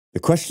The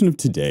question of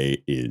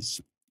today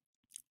is,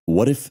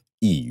 what if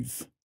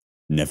Eve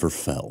never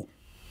fell?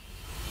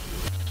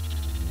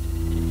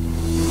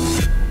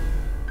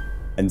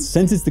 And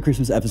since it's the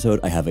Christmas episode,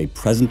 I have a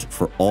present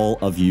for all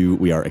of you.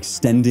 We are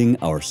extending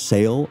our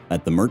sale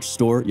at the merch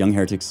store,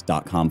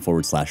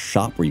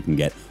 youngheretics.com/shop, where you can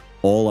get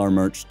all our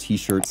merch,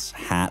 t-shirts,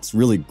 hats,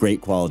 really great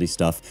quality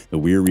stuff. The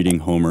We're Reading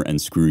Homer and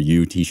Screw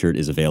You t-shirt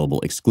is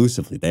available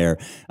exclusively there.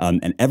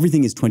 And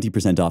everything is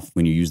 20% off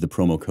when you use the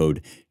promo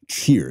code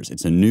CHEERS.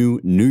 It's a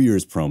new New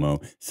Year's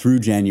promo through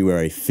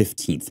January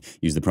 15th.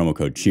 Use the promo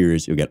code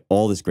CHEERS. You'll get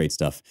all this great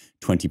stuff,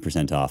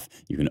 20% off.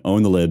 You can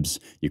own the libs.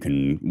 You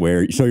can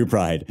show your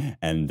pride,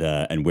 and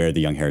wear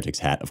the Young Heretics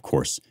hat, of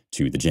course,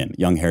 to the gym.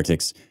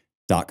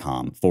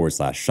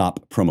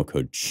 youngheretics.com/shop, promo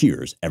code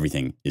CHEERS.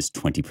 Everything is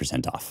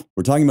 20% off.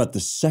 We're talking about the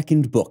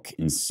second book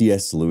in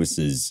C.S.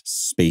 Lewis's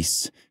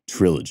space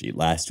trilogy.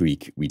 Last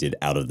week, we did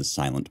Out of the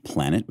Silent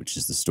Planet, which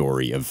is the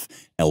story of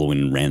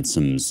Elwyn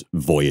Ransom's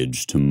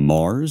voyage to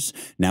Mars.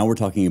 Now we're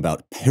talking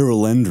about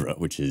Perilendra,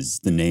 which is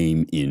the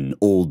name in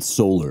Old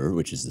Solar,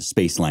 which is the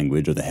space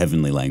language or the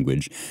heavenly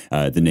language,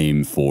 the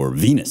name for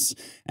Venus.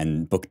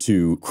 And book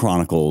 2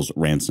 chronicles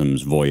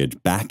Ransom's voyage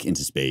back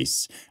into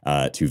space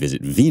to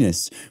visit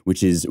Venus,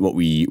 which is what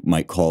we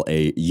might call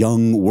a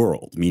young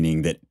world,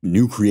 meaning that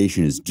new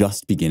creation is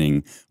just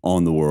beginning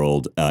on the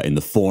world in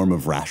the form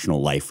of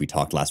rational life. We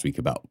talked last week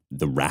about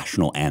the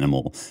rational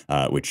animal,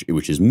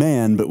 which is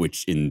man, but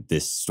which in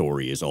this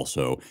story is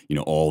also,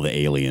 all the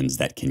aliens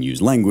that can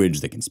use language,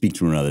 that can speak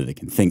to one another, that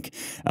can think.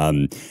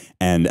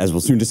 And as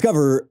we'll soon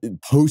discover,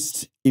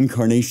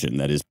 post-incarnation,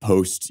 that is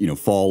post,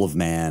 fall of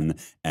man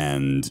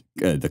and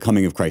the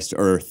coming of Christ to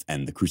earth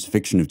and the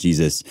crucifixion of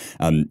Jesus,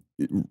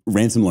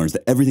 Ransom learns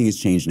that everything has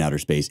changed in outer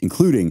space,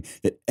 including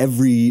that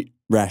every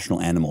rational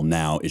animal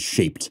now is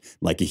shaped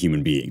like a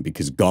human being,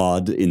 because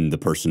God, in the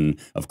person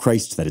of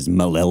Christ, that is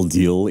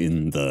Maleldil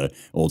in the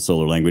Old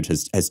Solar language,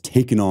 has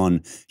taken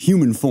on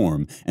human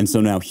form. And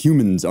so now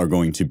humans are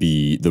going to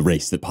be the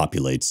race that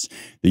populates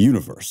the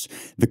universe.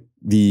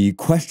 The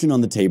question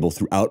on the table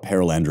throughout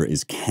Perilendra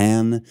is,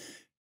 can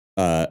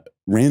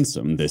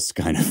Ransom, this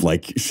kind of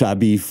like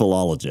shabby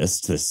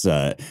philologist, this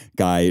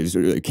guy,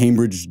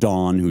 Cambridge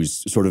Don,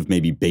 who's sort of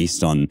maybe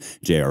based on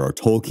J.R.R.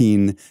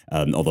 Tolkien,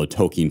 although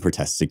Tolkien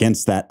protests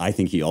against that. I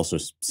think he also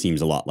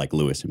seems a lot like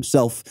Lewis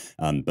himself,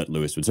 but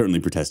Lewis would certainly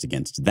protest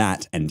against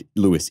that, and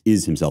Lewis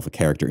is himself a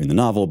character in the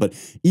novel. But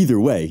either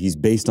way, he's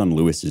based on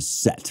Lewis's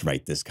set,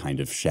 right? This kind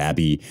of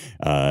shabby,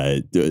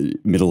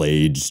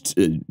 middle-aged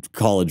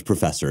college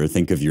professor.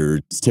 Think of your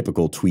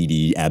typical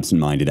tweedy,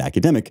 absent-minded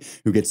academic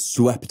who gets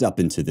swept up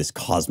into this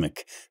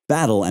cosmic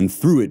battle and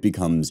through it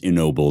becomes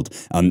ennobled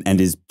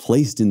and is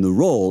placed in the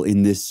role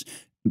in this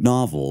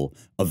novel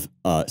of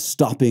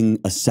stopping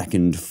a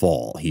second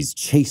fall. He's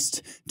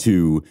chased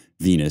to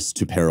Venus,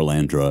 to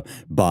Perilendra,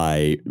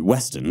 by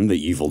Weston, the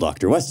evil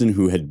Dr. Weston,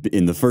 who had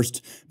in the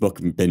first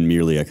book been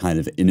merely a kind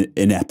of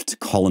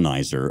inept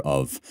colonizer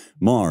of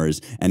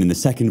Mars, and in the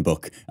second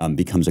book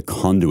becomes a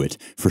conduit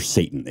for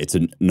Satan. It's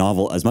a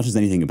novel, as much as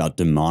anything, about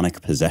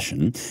demonic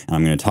possession, and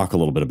I'm going to talk a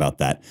little bit about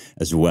that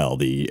as well.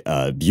 The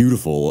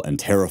beautiful and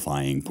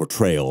terrifying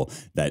portrayal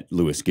that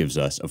Lewis gives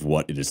us of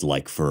what it is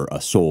like for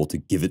a soul to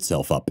give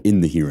itself up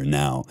in the here and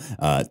now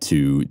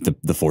to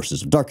the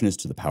forces of darkness,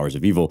 to the powers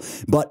of evil.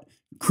 But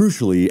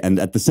crucially, and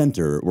at the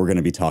center, we're going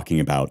to be talking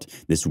about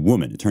this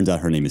woman. It turns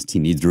out her name is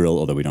Tinidril,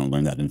 although we don't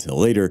learn that until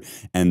later.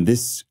 And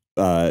this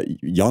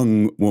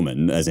young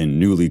woman, as in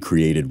newly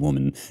created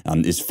woman,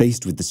 is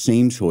faced with the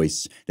same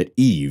choice that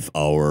Eve,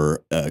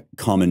 our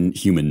common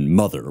human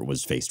mother,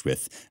 was faced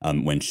with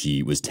when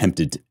she was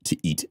tempted to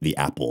eat the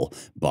apple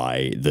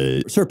by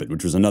the serpent,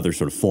 which was another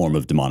sort of form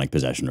of demonic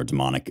possession or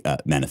demonic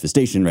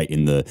manifestation, right,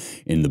 in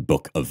the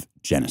book of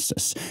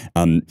Genesis.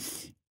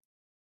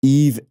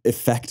 Eve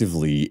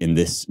effectively in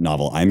this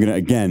novel, I'm going to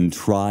again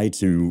try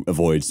to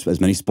avoid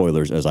as many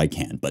spoilers as I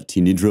can, but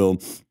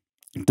Tinidril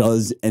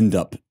does end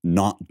up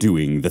not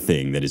doing the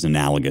thing that is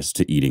analogous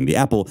to eating the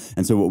apple.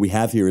 And so what we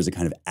have here is a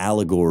kind of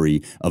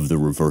allegory of the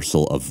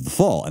reversal of the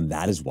fall. And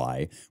that is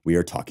why we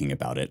are talking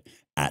about it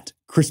at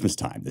Christmas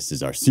time. This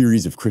is our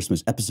series of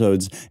Christmas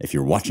episodes. If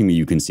you're watching me,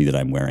 you can see that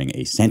I'm wearing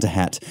a Santa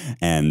hat.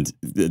 And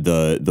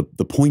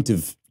the point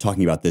of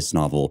talking about this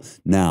novel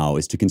now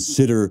is to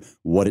consider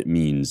what it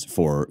means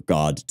for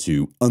God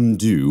to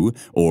undo,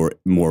 or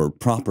more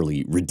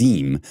properly,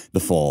 redeem the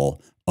fall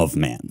of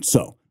man.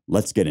 So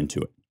let's get into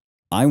it.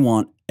 I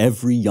want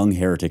every Young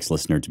Heretics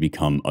listener to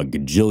become a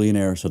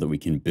gajillionaire so that we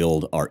can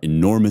build our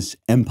enormous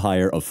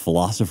empire of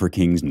philosopher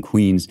kings and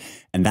queens.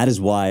 And that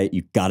is why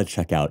you got to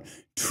check out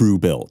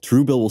Truebill.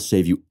 Truebill will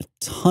save you a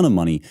ton of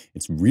money.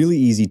 It's really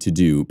easy to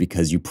do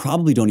because you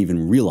probably don't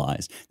even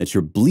realize that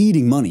you're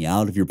bleeding money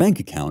out of your bank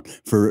account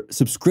for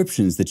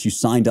subscriptions that you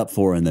signed up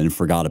for and then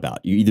forgot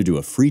about. You either do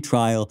a free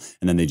trial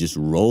and then they just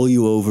roll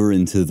you over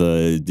into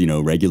the,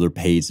 regular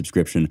paid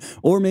subscription,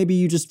 or maybe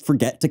you just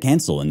forget to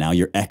cancel and now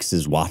your ex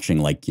is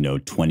watching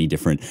 20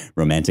 different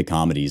romantic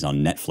comedies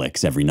on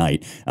Netflix every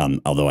night.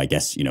 Although I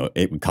guess,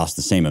 it would cost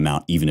the same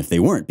amount even if they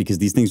weren't, because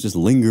these things just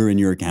linger in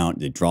your account.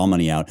 They draw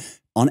money out.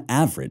 On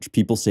average,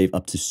 people save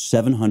up to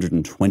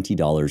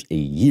 $720 a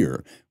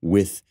year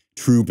with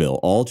Truebill.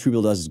 All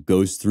Truebill does is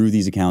goes through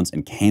these accounts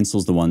and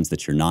cancels the ones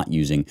that you're not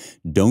using.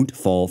 Don't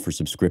fall for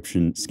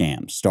subscription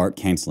scams. Start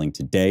canceling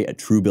today at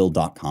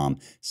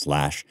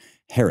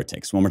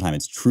Truebill.com/heretics. One more time,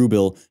 it's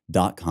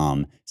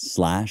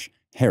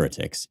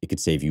Truebill.com/heretics. It could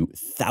save you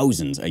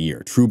thousands a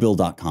year.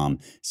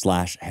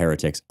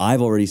 Truebill.com/heretics.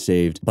 I've already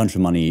saved a bunch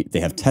of money. They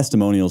have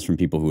testimonials from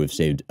people who have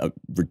saved a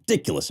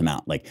ridiculous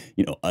amount,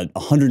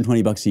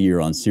 $120 a year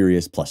on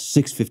Sirius, plus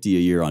 $650 a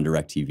year on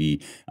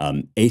DirecTV,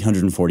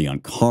 $840 on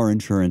car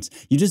insurance.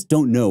 You just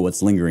don't know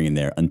what's lingering in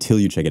there until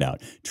you check it out.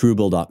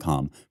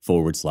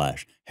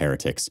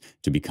 Truebill.com/heretics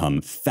to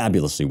become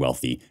fabulously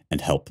wealthy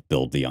and help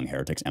build the Young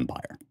Heretics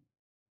empire.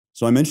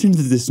 So I mentioned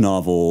that this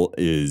novel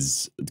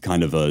is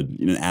kind of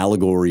an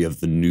allegory of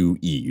the new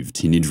Eve.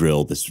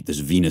 Tinidril, this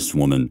Venus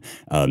woman,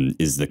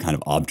 is the kind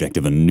of object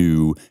of a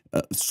new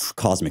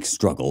cosmic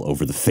struggle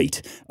over the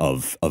fate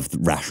of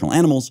rational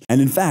animals.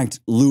 And in fact,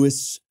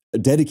 Lewis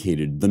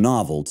dedicated the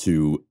novel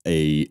to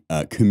a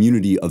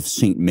community of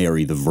Saint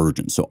Mary the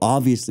Virgin. So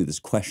obviously this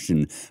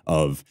question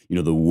of,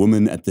 the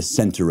woman at the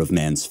center of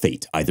man's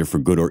fate, either for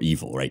good or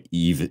evil, right?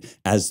 Eve,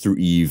 as through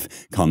Eve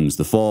comes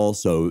the fall,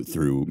 so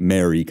through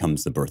Mary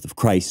comes the birth of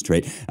Christ,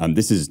 right?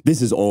 This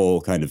is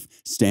all kind of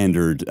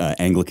standard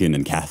Anglican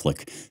and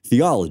Catholic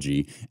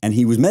theology. And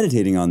he was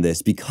meditating on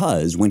this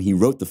because when he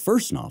wrote the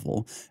first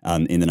novel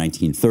in the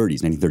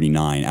 1930s,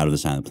 1939, Out of the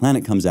Silent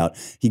Planet comes out,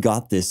 he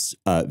got this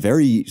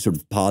very sort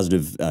of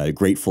positive,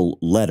 grateful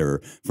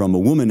letter from a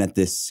woman at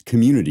this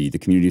community, the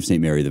community of St.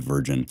 Mary the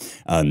Virgin.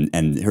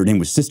 And her name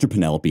was Sister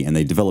Penelope, and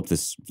they developed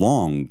this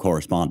long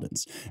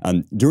correspondence,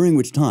 during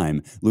which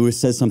time Lewis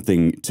says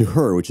something to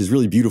her, which is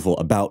really beautiful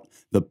about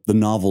the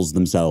novels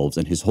themselves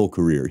and his whole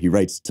career. He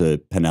writes to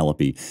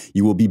Penelope,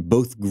 "You will be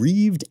both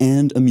grieved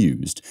and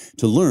amused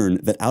to learn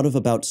that out of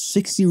about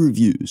 60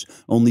 reviews,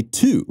 only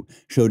 2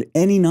 showed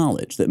any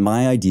knowledge that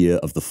my idea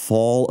of the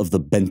fall of the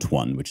Bent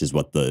One," which is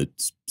what the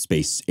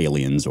space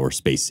aliens or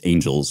space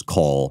angels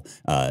call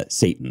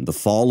Satan, the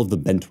fall of the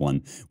Bent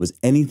One, was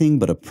anything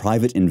but a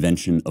private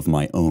invention of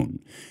my own.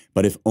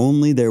 But if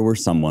only there were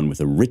someone with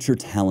a richer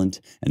talent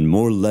and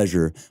more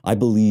leisure, I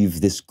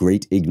believe this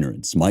great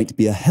ignorance might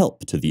be a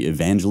help to the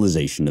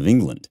evangelization of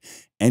England.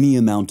 Any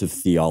amount of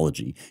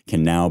theology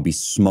can now be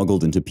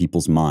smuggled into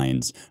people's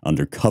minds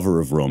under cover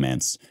of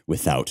romance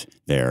without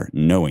their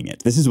knowing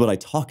it. This is what I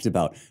talked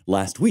about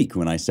last week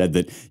when I said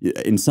that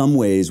in some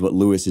ways what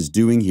Lewis is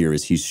doing here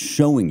is he's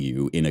showing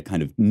you in a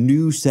kind of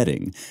new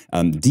setting,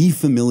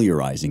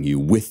 defamiliarizing you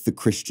with the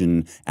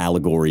Christian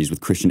allegories,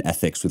 with Christian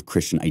ethics, with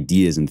Christian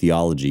ideas and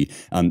theology,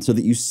 so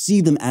that you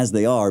see them as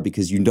they are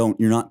because you're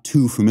not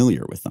too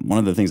familiar with them. One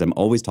of the things I'm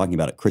always talking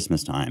about at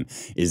Christmas time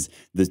is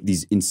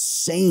these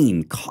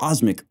insane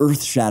cosmic,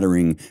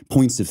 earth-shattering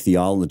points of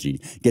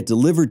theology get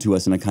delivered to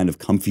us in a kind of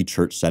comfy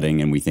church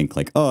setting, and we think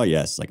oh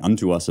yes,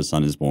 unto us a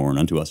son is born,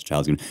 unto us a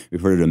child is given.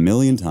 We've heard it a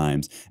million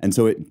times, and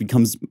so it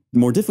becomes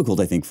more difficult,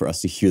 I think, for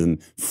us to hear them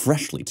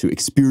freshly, to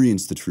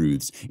experience the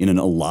truths in an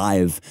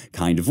alive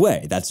kind of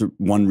way. That's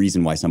one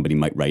reason why somebody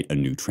might write a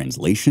new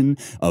translation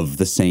of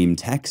the same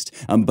text,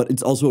 but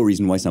it's also a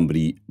reason why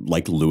somebody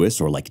like Lewis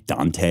or like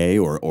Dante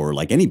or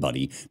like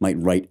anybody might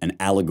write an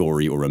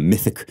allegory or a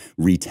mythic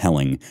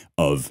retelling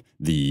of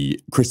the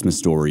Christmas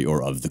story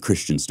or of the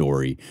Christian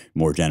story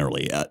more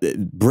generally.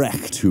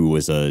 Brecht, who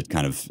was a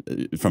kind of,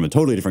 from a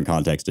totally different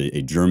context,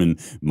 a German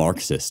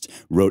Marxist,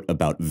 wrote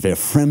about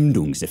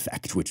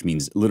Verfremdungseffekt, which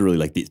means literally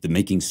like the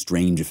making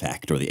strange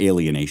effect or the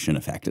alienation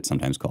effect, it's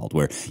sometimes called,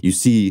 where you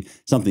see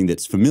something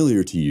that's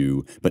familiar to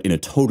you, but in a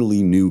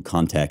totally new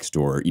context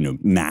or,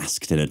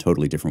 masked in a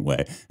totally different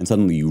way, and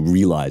suddenly you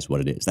realize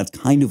what it is. That's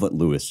kind of what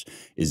Lewis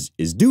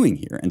is doing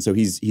here. And so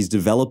he's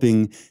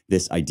developing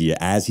this idea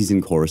as he's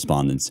in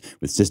correspondence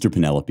with Sister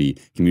Penelope,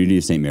 community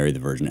of St. Mary the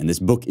Virgin. And this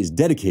book is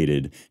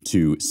dedicated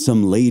to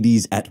some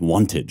ladies at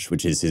wantage,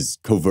 which is his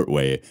covert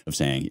way of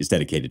saying is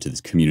dedicated to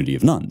this community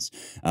of nuns.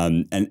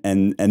 And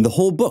the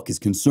whole book is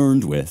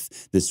concerned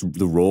with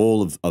the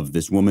role of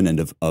this woman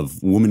and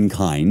of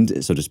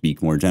womankind, so to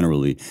speak, more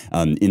generally,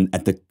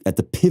 at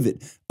the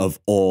pivot of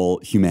all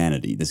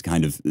humanity, this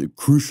kind of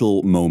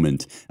crucial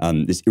moment,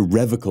 this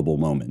irrevocable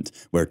moment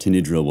where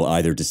Tinidril will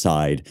either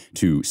decide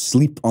to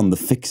sleep on the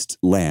fixed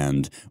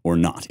land or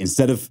not.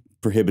 Instead of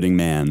prohibiting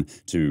man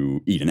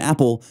to eat an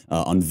apple.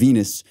 On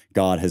Venus,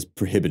 God has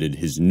prohibited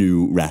his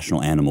new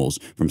rational animals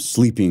from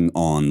sleeping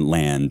on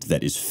land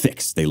that is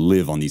fixed. They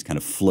live on these kind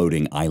of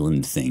floating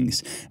island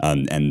things,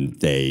 and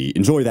they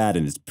enjoy that,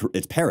 and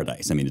it's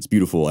paradise. I mean, it's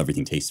beautiful.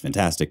 Everything tastes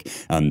fantastic,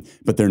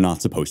 but they're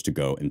not supposed to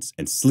go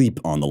and sleep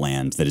on the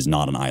land that is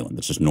not an island.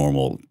 That's just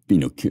normal,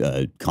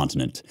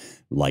 continent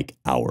like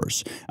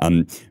ours.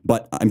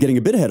 But I'm getting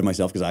a bit ahead of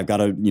myself because I've got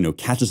to,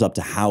 catch us up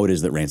to how it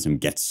is that Ransom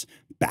gets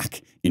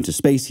back into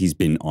space. He's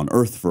been on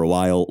Earth for a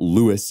while.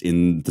 Lewis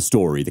in the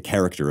story, the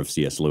character of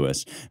C.S.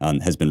 Lewis,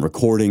 has been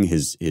recording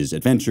his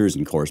adventures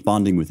and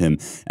corresponding with him.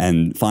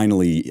 And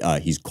finally,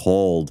 he's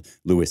called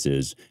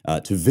Lewis's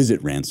to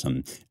visit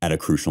Ransom at a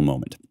crucial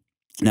moment.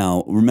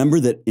 Now, remember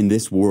that in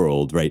this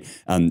world, right,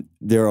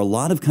 there are a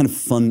lot of kind of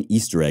fun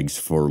Easter eggs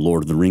for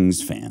Lord of the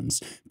Rings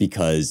fans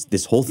because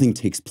this whole thing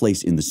takes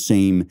place in the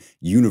same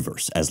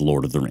universe as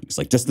Lord of the Rings.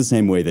 Like just the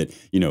same way that,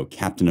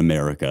 Captain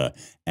America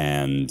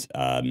and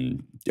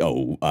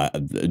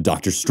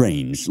Doctor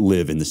Strange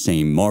live in the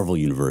same Marvel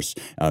universe.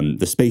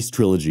 The space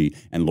trilogy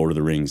and Lord of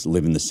the Rings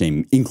live in the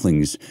same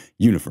Inklings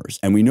universe.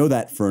 And we know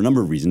that for a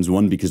number of reasons.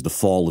 One, because the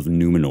fall of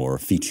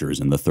Numenor features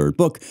in the third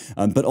book,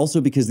 but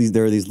also because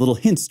there are these little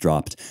hints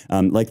dropped,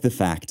 like the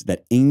fact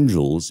that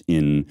angels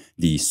in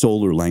the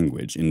solar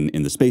language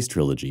in the space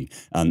trilogy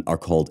are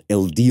called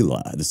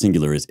Eldila. The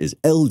singular is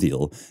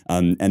Eldil.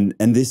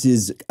 And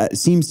this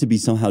seems to be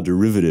somehow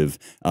derivative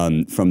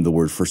from the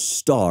word for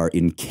star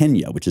in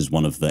Kenya, which is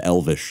one of the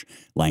Elvish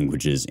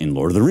languages in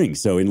Lord of the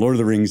Rings. So in Lord of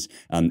the Rings,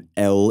 Elen,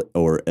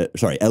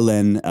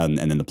 and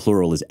then the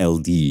plural is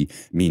LD,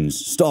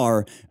 means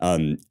star,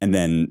 and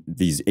then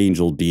these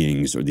angel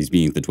beings, or these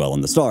beings that dwell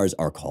in the stars,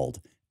 are called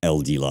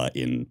Eldila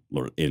in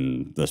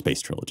the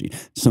space trilogy.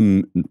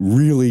 Some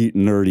really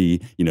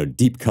nerdy,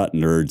 deep cut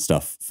nerd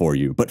stuff for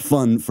you, but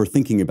fun for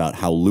thinking about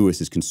how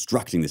Lewis is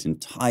constructing this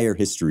entire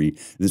history,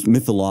 this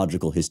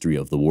mythological history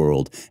of the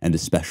world, and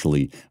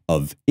especially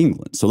of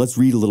England. So let's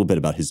read a little bit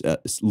about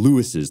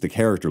the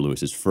character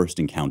Lewis's first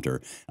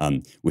encounter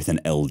with an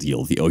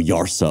Eldil, the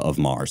Oyarsa of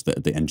Mars,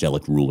 the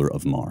angelic ruler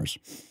of Mars.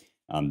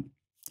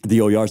 The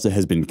Oyarsa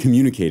has been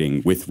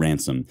communicating with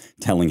Ransom,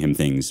 telling him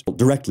things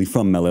directly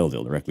from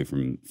Mel-Eldil, directly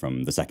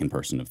from the second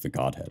person of the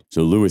godhead.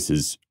 So Lewis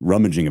is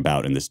rummaging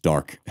about in this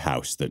dark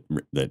house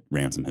that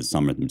Ransom has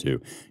summoned him to.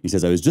 He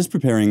says, "I was just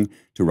preparing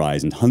to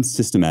rise and hunt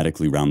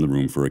systematically round the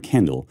room for a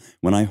candle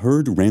when I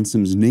heard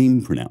Ransom's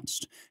name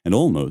pronounced, and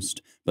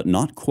almost, but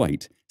not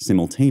quite,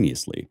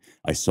 simultaneously,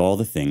 I saw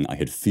the thing I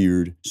had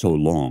feared so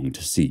long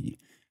to see.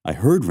 I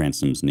heard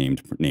Ransom's name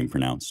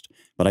pronounced,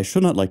 but I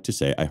should not like to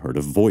say I heard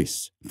a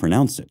voice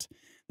pronounce it.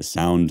 The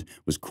sound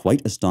was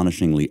quite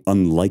astonishingly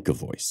unlike a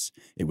voice.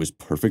 It was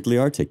perfectly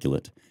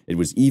articulate. It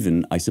was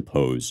even, I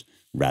suppose,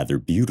 rather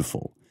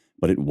beautiful.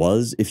 But it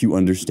was, if you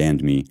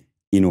understand me,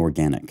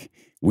 inorganic.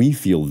 We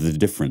feel the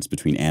difference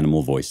between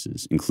animal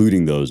voices,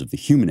 including those of the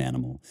human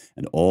animal,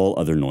 and all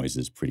other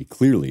noises pretty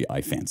clearly,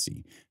 I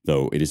fancy,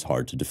 though it is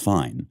hard to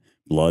define.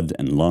 Blood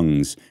and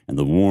lungs, and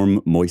the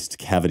warm, moist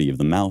cavity of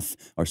the mouth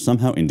are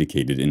somehow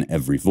indicated in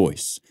every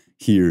voice.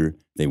 Here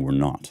they were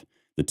not.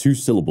 The two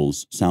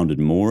syllables sounded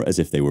more as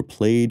if they were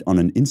played on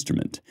an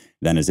instrument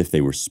than as if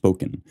they were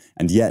spoken,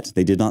 and yet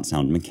they did not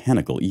sound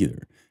mechanical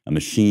either. A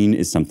machine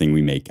is something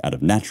we make out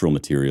of natural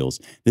materials.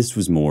 This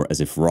was more as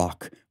if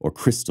rock or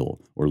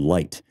crystal or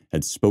light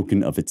had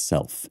spoken of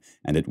itself,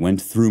 and it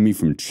went through me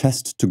from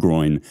chest to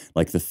groin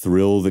like the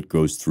thrill that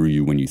goes through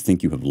you when you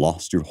think you have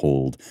lost your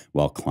hold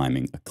while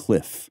climbing a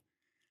cliff.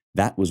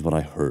 That was what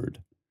I heard.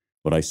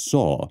 What I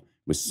saw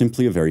was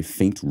simply a very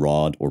faint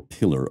rod or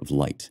pillar of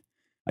light.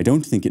 I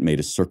don't think it made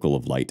a circle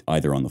of light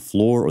either on the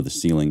floor or the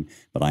ceiling,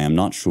 but I am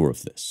not sure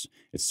of this.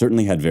 It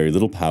certainly had very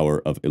little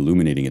power of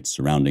illuminating its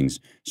surroundings,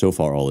 so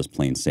far all is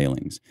plain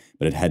sailings,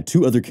 but it had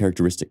two other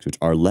characteristics which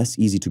are less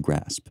easy to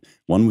grasp.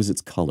 One was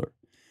its color.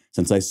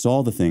 Since I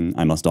saw the thing,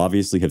 I must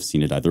obviously have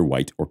seen it either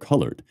white or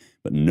colored,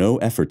 but no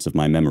efforts of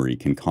my memory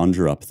can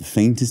conjure up the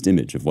faintest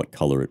image of what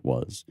color it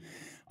was.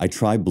 I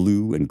try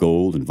blue and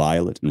gold and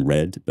violet and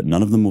red, but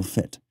none of them will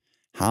fit.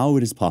 How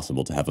it is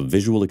possible to have a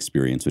visual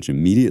experience which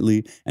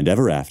immediately and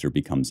ever after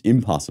becomes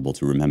impossible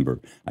to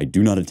remember, I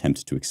do not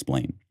attempt to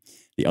explain.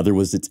 The other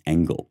was its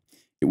angle.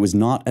 It was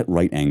not at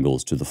right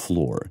angles to the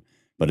floor.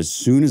 But as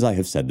soon as I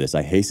have said this,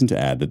 I hasten to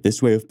add that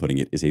this way of putting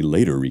it is a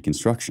later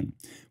reconstruction.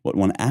 What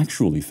one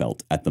actually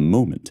felt at the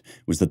moment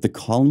was that the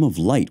column of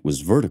light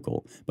was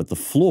vertical, but the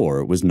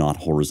floor was not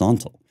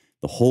horizontal.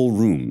 The whole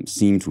room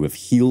seemed to have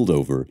heeled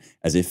over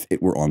as if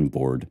it were on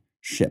board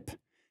ship.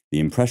 The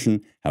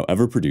impression,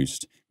 however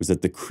produced, was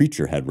that the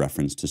creature had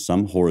reference to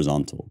some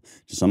horizontal,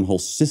 to some whole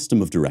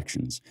system of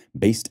directions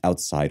based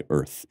outside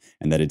Earth,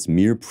 and that its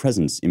mere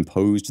presence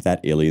imposed that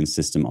alien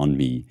system on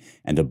me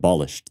and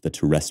abolished the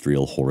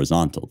terrestrial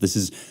horizontal. This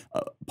is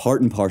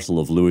part and parcel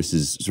of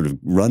Lewis's sort of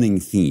running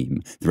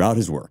theme throughout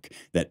his work,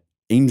 that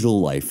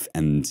angel life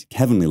and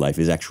heavenly life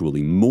is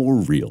actually more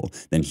real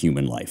than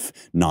human life,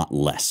 not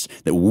less.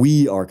 That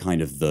we are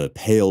kind of the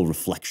pale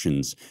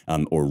reflections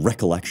or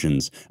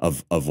recollections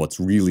of what's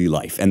really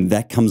life. And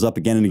that comes up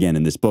again and again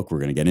in this book. We're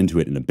going to get into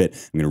it in a bit.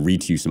 I'm going to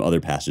read to you some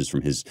other passages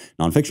from his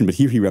nonfiction, but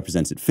here he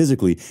represents it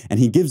physically, and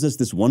he gives us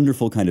this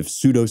wonderful kind of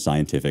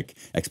pseudo-scientific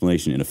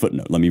explanation in a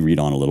footnote. Let me read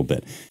on a little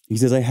bit. He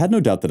says, "I had no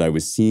doubt that I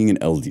was seeing an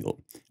Eldil,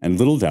 and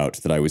little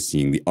doubt that I was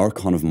seeing the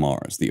Archon of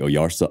Mars, the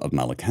Oyarsa of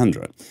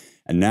Malacandra.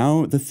 And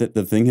now the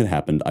thing had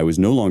happened, I was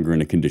no longer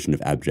in a condition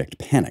of abject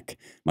panic.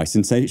 My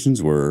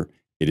sensations were,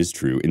 it is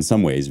true, in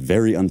some ways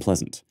very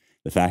unpleasant.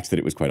 The fact that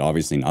it was quite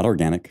obviously not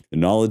organic, the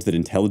knowledge that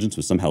intelligence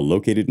was somehow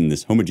located in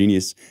this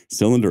homogeneous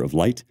cylinder of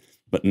light,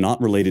 but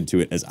not related to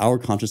it as our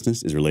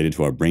consciousness is related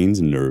to our brains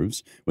and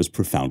nerves, was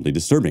profoundly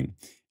disturbing.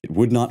 It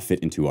would not fit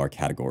into our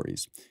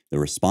categories. The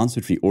response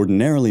which we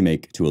ordinarily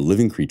make to a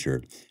living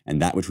creature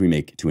and that which we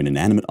make to an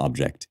inanimate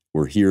object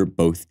were here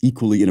both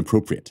equally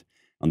inappropriate.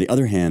 On the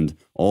other hand,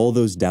 all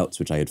those doubts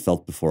which I had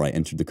felt before I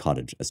entered the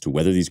cottage as to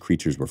whether these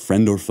creatures were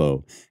friend or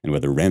foe, and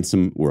whether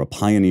Ransom were a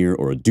pioneer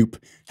or a dupe,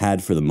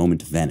 had for the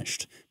moment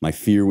vanished. My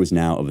fear was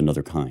now of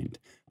another kind.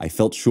 I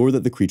felt sure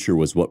that the creature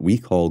was what we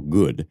call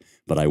good,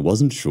 but I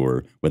wasn't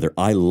sure whether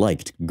I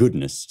liked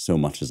goodness so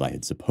much as I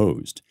had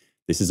supposed.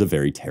 This is a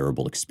very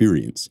terrible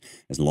experience.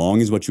 As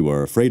long as what you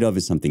are afraid of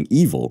is something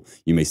evil,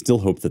 you may still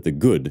hope that the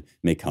good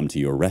may come to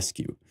your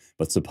rescue.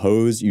 But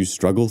suppose you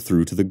struggle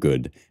through to the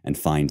good and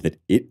find that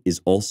it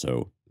is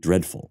also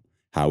dreadful.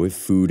 How if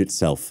food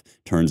itself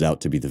turns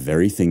out to be the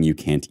very thing you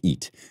can't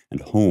eat,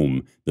 and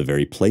home the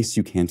very place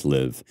you can't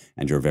live,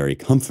 and your very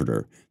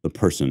comforter the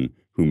person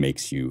who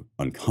makes you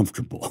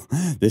uncomfortable?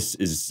 This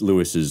is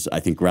Lewis's, I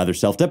think, rather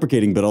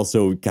self-deprecating, but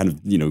also kind of,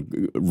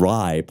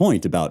 wry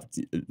point about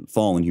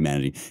fallen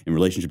humanity in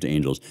relationship to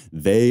angels.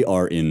 They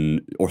are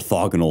in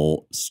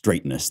orthogonal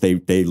straightness.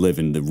 They live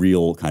in the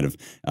real kind of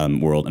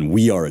world, and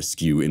we are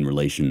askew in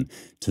relation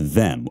to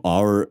them.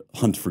 Our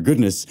hunt for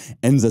goodness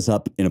ends us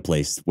up in a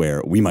place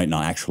where we might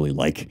not actually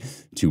like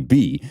to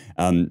be.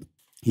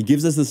 He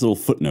gives us this little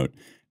footnote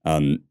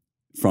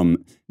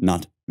from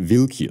Nat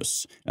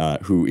Vilcius,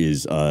 who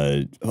is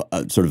a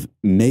sort of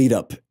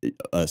made-up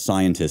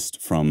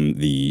scientist from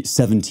the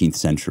 17th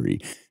century.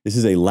 This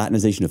is a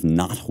Latinization of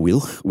not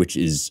whilch, which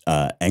is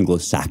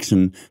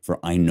Anglo-Saxon for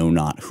I know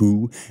not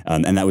who,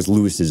 and that was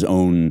Lewis's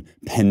own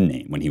pen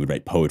name. When he would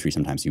write poetry,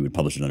 sometimes he would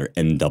publish it under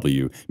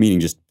NW, meaning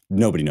just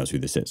nobody knows who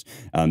this is.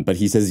 But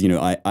he says, in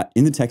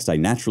the text, I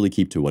naturally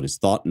keep to what is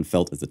thought and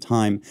felt at the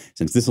time,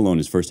 since this alone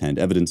is first-hand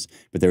evidence,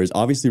 but there is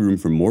obviously room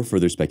for more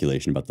further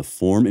speculation about the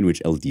form in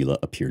which Eldila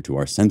appear to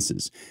our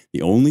senses.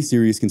 The only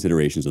serious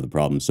considerations of the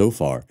problem so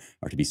far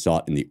are to be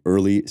sought in the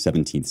early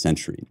 17th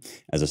century.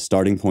 As a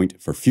starting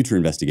point for future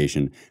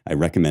investigation, I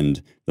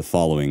recommend the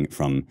following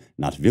from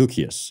Nat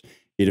Vilcius.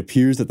 It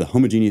appears that the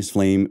homogeneous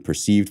flame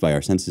perceived by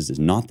our senses is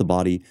not the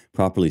body,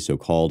 properly so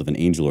called, of an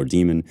angel or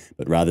demon,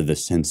 but rather the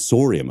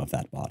sensorium of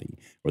that body,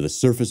 or the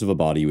surface of a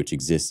body which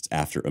exists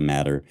after a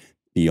matter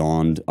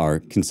beyond our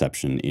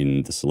conception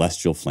in the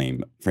celestial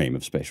frame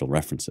of spatial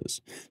references.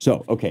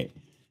 So, okay,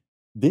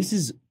 this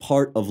is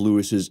part of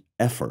Lewis's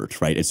effort,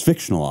 right? It's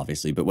fictional,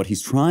 obviously, but what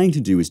he's trying to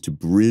do is to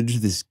bridge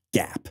this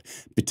gap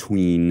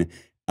between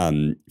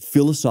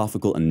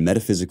philosophical and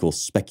metaphysical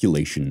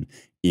speculation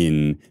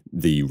in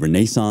the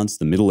Renaissance,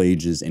 the Middle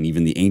Ages, and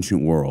even the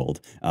ancient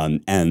world,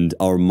 and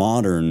our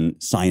modern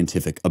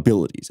scientific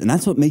abilities. And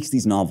that's what makes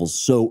these novels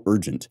so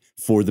urgent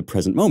for the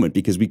present moment,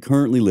 because we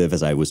currently live,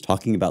 as I was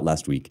talking about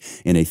last week,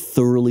 in a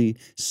thoroughly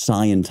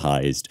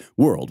scientized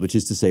world, which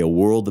is to say a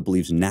world that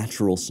believes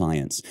natural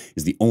science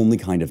is the only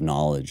kind of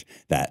knowledge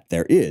that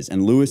there is.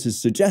 And Lewis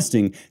is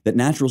suggesting that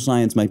natural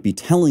science might be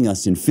telling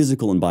us in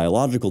physical and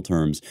biological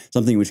terms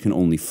something which can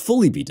only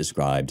fully be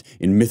described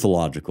in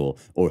mythological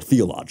or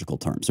theological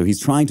terms. So he's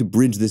trying to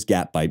bridge this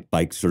gap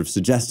by sort of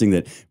suggesting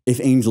that if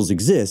angels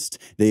exist,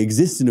 they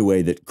exist in a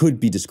way that could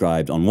be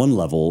described on one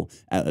level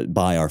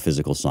by our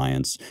physical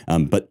science,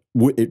 but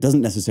it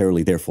doesn't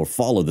necessarily therefore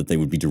follow that they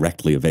would be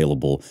directly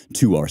available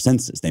to our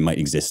senses. They might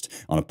exist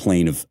on a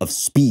plane of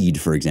speed,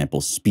 for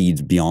example,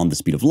 speed beyond the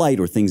speed of light,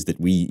 or things that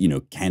we,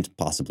 can't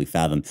possibly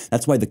fathom.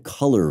 That's why the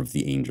color of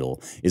the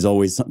angel is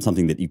always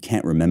something that you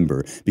can't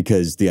remember,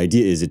 because the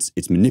idea is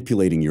it's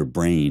manipulating your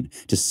brain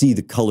to see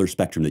the color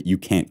spectrum that you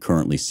can't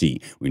currently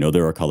see. We know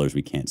there are colors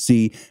we can't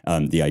see.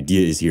 The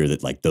idea is here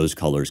that like those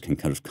colors can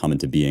kind of come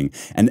into being.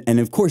 And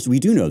of course, we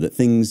do know that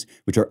things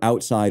which are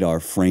outside our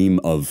frame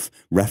of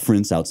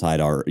reference, outside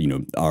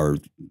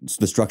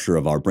the structure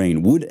of our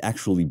brain, would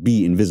actually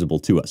be invisible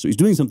to us. So he's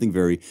doing something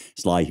very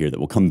sly here that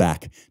will come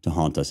back to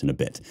haunt us in a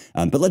bit.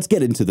 But let's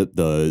get into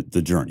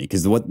the journey,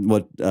 because what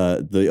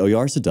the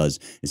Oyarsa does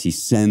is he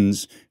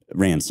sends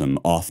Ransom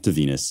off to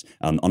Venus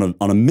on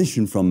a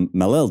mission from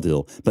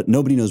Maleldil, but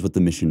nobody knows what the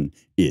mission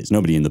is.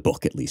 Nobody in the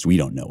book, at least. We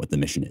don't know what the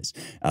mission is.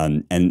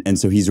 And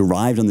so he's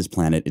arrived on this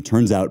planet. It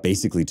turns out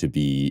basically to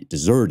be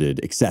deserted,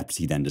 except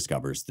he then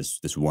discovers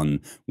this one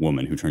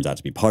woman who turns out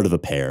to be part of a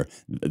pair,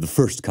 the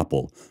first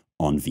couple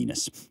on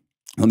Venus.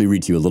 Let me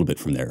read to you a little bit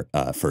from their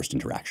first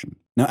interaction.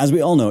 Now, as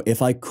we all know,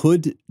 if I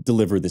could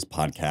deliver this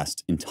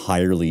podcast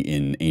entirely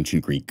in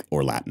ancient Greek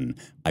or Latin,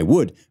 I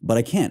would, but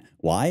I can't.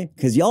 Why?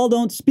 Because y'all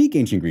don't speak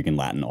ancient Greek and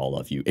Latin, all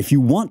of you. If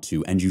you want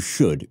to, and you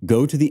should,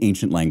 go to the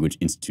Ancient Language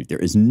Institute. There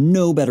is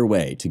no better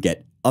way to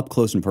get up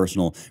close and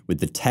personal with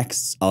the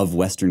texts of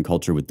Western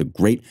culture, with the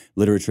great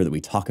literature that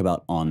we talk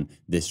about on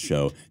this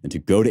show, than to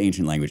go to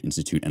Ancient Language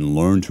Institute and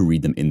learn to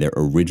read them in their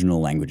original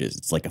languages.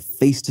 It's like a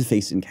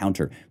face-to-face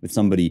encounter with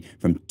somebody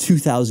from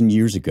 2,000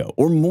 years ago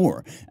or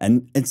more.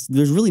 And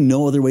there's really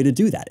no other way to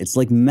do that. It's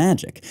like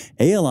magic.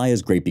 ALI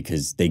is great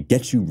because they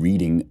get you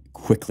reading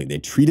quickly. They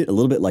treat it a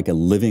little bit like a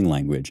living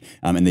language,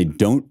 and they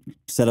don't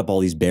set up all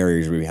these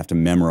barriers where you have to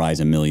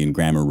memorize a million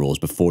grammar rules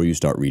before you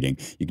start reading.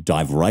 You can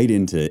dive right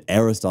into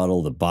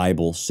Aristotle, the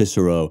Bible,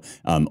 Cicero,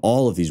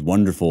 all of these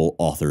wonderful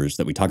authors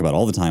that we talk about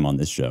all the time on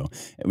this show.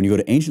 When you go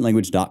to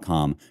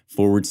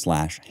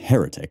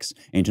ancientlanguage.com/heretics,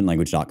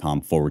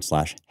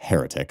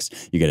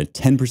 ancientlanguage.com/heretics, you get a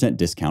 10%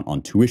 discount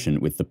on tuition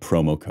with the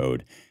promo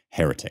code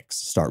Heretics.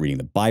 Start reading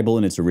the Bible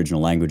in its original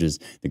languages,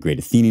 the great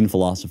Athenian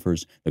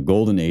philosophers, the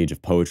golden age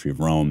of poetry of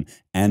Rome,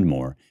 and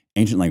more.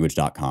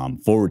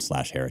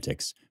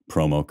 ancientlanguage.com/heretics,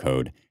 promo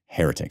code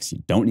Heretics.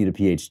 You don't need a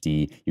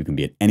PhD. You can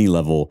be at any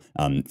level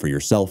for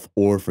yourself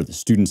or for the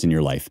students in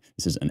your life.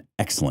 This is an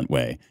excellent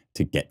way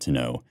to get to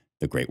know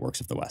the great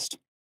works of the West.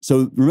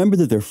 So remember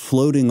that they're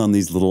floating on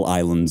these little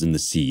islands in the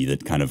sea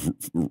that kind of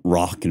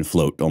rock and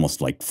float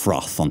almost like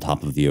froth on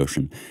top of the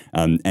ocean.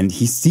 And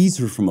he sees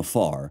her from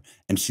afar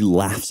and she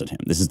laughs at him.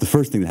 This is the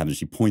first thing that happens.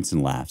 She points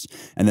and laughs.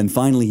 And then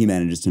finally he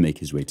manages to make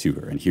his way to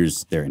her. And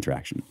here's their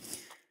interaction.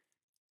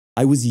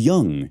 "I was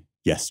young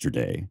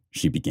yesterday,"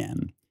 she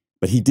began,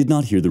 but he did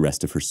not hear the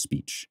rest of her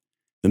speech.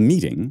 The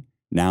meeting,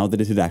 now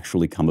that it had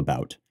actually come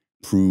about,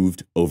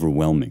 proved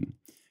overwhelming.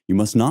 You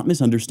must not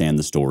misunderstand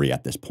the story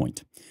at this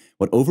point.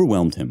 What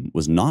overwhelmed him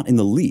was not in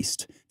the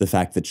least the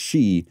fact that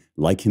she,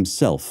 like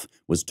himself,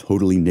 was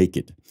totally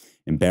naked.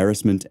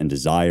 Embarrassment and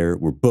desire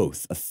were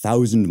both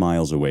 1,000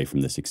 miles away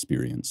from this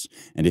experience,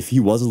 and if he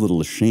was a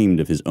little ashamed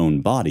of his own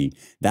body,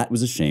 that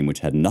was a shame which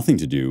had nothing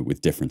to do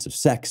with difference of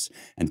sex,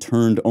 and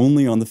turned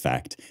only on the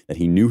fact that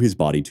he knew his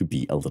body to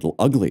be a little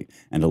ugly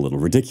and a little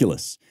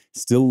ridiculous.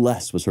 Still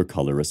less was her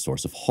color a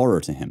source of horror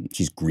to him.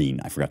 She's green,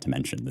 I forgot to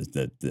mention.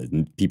 The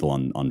people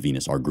on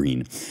Venus are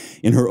green.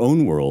 In her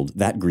own world,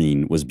 that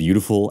green was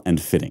beautiful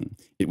and fitting.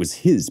 It was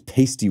his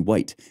pasty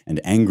white and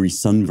angry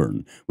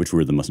sunburn which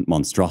were the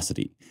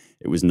monstrosity.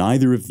 It was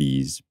neither of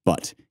these,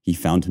 but he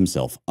found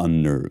himself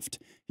unnerved.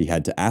 He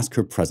had to ask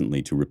her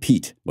presently to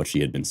repeat what she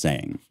had been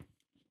saying.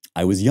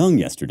 "I was young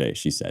yesterday,"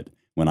 she said,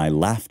 "when I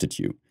laughed at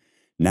you.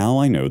 Now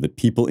I know that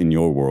people in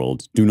your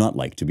world do not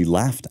like to be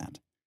laughed at."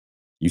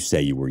 "You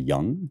say you were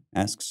young?"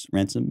 asks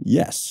Ransom.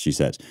 "Yes," she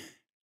says.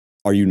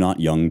 "Are you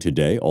not young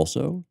today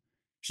also?"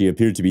 She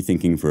appeared to be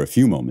thinking for a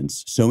few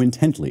moments, so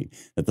intently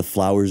that the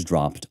flowers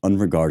dropped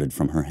unregarded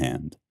from her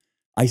hand.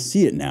 "I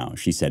see it now,"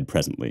 she said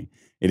presently.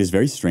 "It is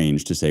very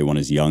strange to say one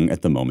is young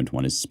at the moment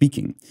one is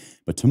speaking.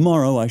 But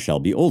tomorrow I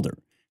shall be older,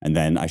 and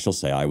then I shall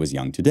say I was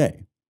young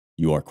today.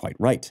 You are quite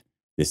right.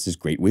 This is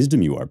great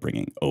wisdom you are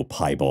bringing, O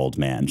piebald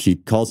man." She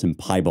calls him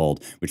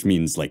piebald, which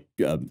means like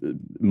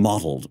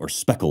mottled or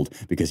speckled,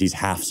 because he's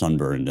half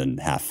sunburned and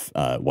half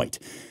white.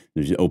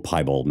 "O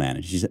piebald man."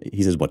 And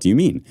he says, "What do you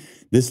mean?"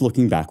 "This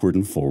looking backward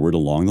and forward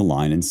along the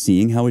line and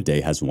seeing how a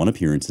day has one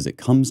appearance as it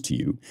comes to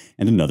you,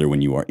 and another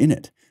when you are in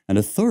it, and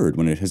a third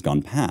when it has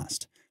gone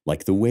past,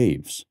 like the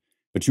waves.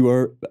 But you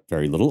are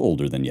very little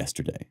older than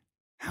yesterday."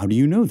 "How do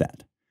you know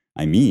that?"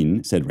 "I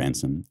mean," said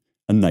Ransom,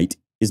 "a night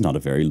is not a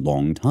very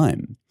long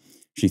time."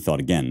 She thought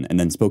again, and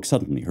then spoke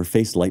suddenly, her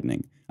face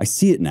lightening. "I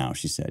see it now,"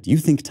 she said. "You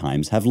think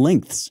times have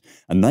lengths.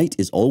 A night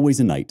is always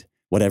a night,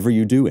 whatever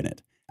you do in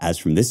it. As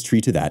from this tree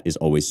to that is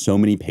always so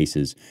many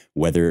paces,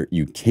 whether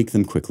you take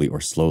them quickly or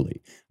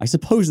slowly. I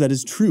suppose that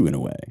is true in a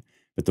way,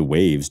 but the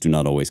waves do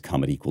not always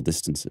come at equal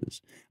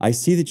distances. I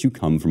see that you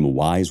come from a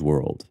wise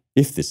world,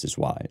 if this is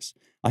wise.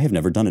 I have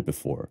never done it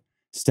before.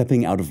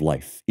 Stepping out of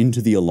life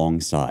into the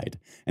alongside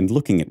and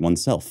looking at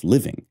oneself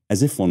living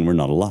as if one were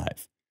not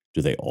alive.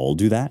 Do they all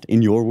do that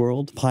in your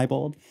world,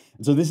 piebald?"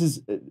 And so this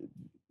is,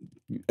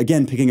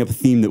 again, picking up a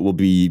theme that will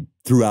be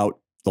throughout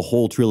the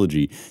whole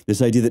trilogy,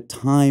 this idea that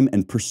time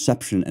and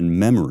perception and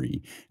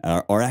memory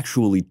are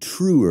actually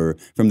truer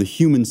from the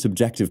human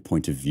subjective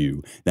point of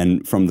view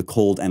than from the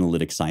cold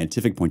analytic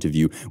scientific point of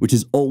view, which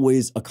is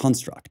always a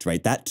construct,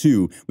 right? That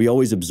too, we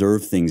always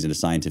observe things in a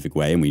scientific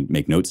way and we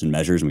make notes and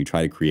measures and we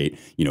try to create,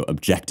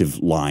 objective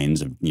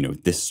lines of,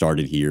 this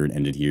started here and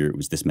ended here, it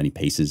was this many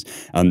paces.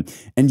 And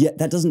yet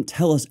that doesn't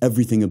tell us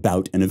everything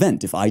about an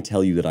event. If I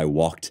tell you that I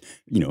walked,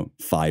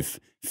 5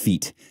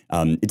 feet.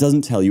 It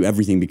doesn't tell you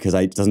everything because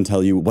it doesn't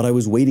tell you what I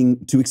was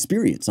waiting to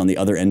experience on the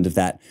other end of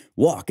that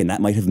walk. And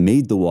that might have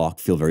made the walk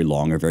feel very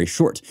long or very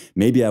short.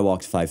 Maybe I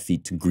walked 5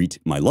 feet to greet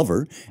my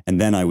lover, and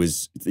then I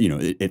was,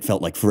 it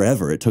felt like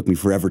forever. It took me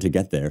forever to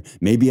get there.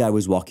 Maybe I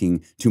was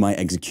walking to my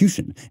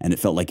execution, and it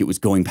felt like it was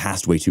going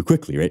past way too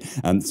quickly, right?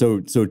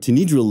 So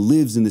Tinidra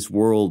lives in this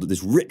world,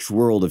 this rich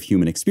world of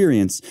human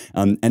experience.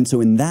 And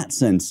so in that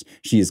sense,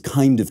 she is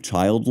kind of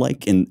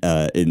childlike in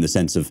the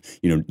sense of,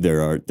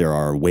 there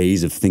are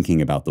ways of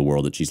thinking about the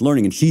world that she's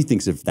learning, and she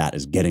thinks of that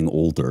as getting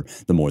older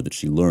the more that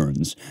she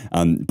learns.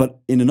 But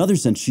in another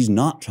sense, she's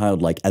not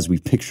childlike as we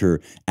picture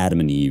Adam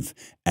and Eve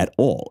at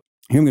all.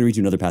 Here I'm going to read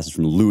you another passage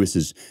from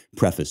Lewis's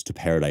preface to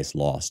Paradise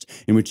Lost,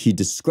 in which he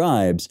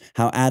describes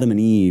how Adam and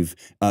Eve,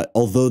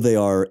 although they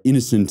are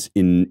innocent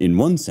in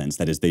one sense,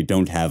 that is, they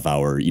don't have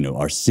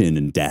our sin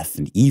and death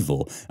and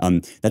evil,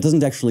 that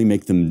doesn't actually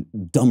make them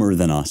dumber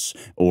than us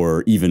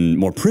or even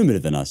more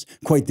primitive than us.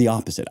 Quite the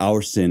opposite.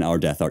 Our sin, our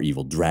death, our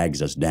evil drags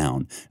us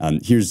down.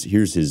 Here's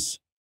his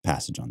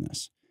passage on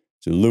this.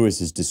 So Lewis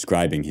is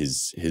describing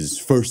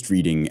his first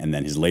reading and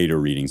then his later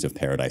readings of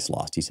Paradise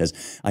Lost. He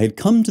says, I had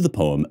come to the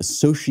poem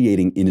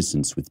associating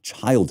innocence with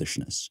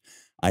childishness.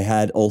 I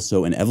had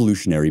also an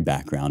evolutionary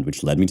background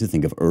which led me to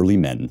think of early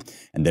men,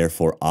 and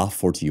therefore a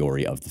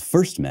fortiori of the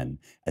first men,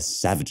 as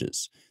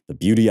savages. The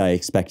beauty I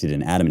expected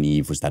in Adam and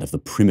Eve was that of the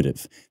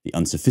primitive, the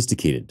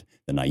unsophisticated,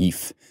 the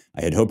naif.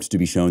 I had hoped to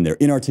be shown their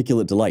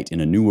inarticulate delight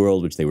in a new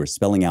world which they were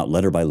spelling out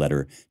letter by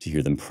letter to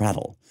hear them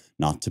prattle.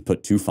 Not to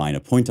put too fine a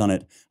point on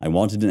it, I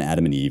wanted an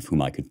Adam and Eve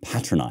whom I could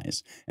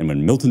patronize, and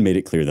when Milton made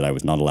it clear that I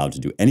was not allowed to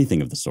do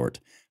anything of the sort,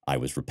 I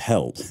was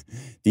repelled.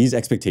 These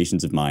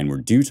expectations of mine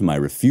were due to my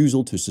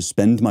refusal to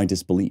suspend my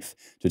disbelief,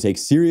 to take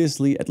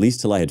seriously, at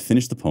least till I had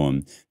finished the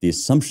poem, the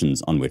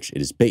assumptions on which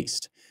it is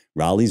based.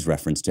 Raleigh's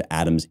reference to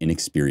Adam's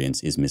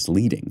inexperience is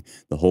misleading.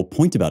 The whole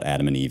point about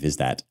Adam and Eve is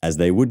that, as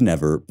they would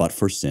never, but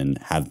for sin,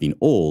 have been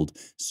old,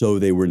 so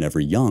they were never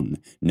young,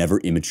 never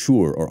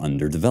immature or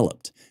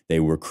underdeveloped. They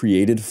were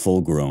created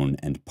full-grown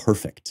and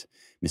perfect.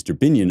 Mr.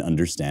 Binion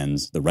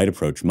understands the right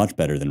approach much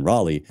better than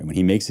Raleigh, and when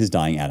he makes his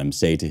dying Adam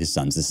say to his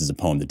sons, this is a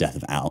poem, the death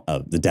of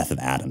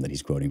Adam, that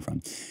he's quoting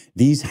from,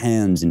 these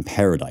hands in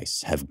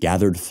paradise have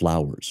gathered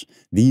flowers,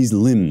 these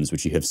limbs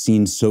which you have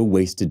seen so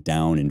wasted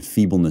down in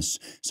feebleness,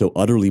 so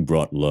utterly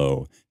brought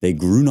low, they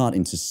grew not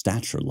into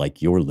stature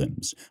like your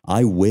limbs.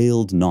 I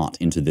wailed not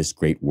into this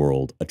great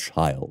world a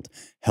child,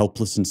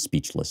 helpless and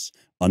speechless,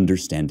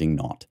 understanding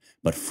naught.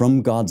 But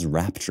from God's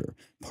rapture,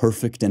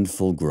 perfect and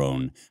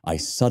full-grown, I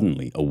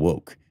suddenly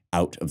awoke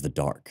out of the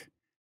dark.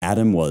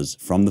 Adam was,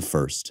 from the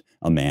first,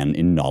 a man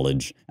in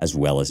knowledge as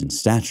well as in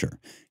stature.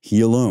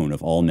 He alone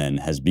of all men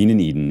has been in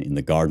Eden in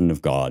the garden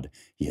of God.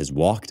 He has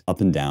walked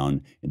up and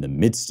down in the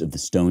midst of the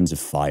stones of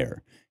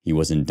fire. He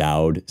was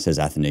endowed, says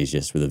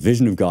Athanasius, with a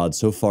vision of God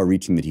so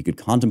far-reaching that he could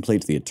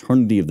contemplate the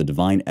eternity of the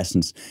divine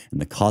essence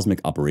and the cosmic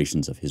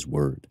operations of his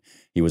word.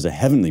 He was a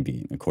heavenly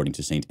being, according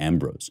to St.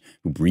 Ambrose,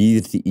 who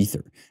breathed the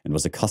ether and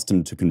was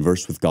accustomed to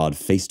converse with God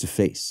face to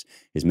face.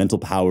 His mental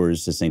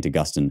powers, says St.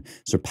 Augustine,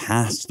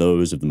 surpassed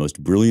those of the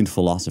most brilliant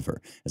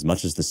philosopher, as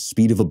much as the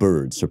speed of a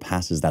bird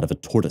surpasses that of a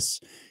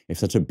tortoise. If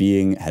such a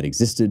being had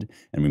existed,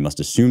 and we must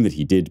assume that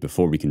he did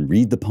before we can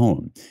read the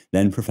poem,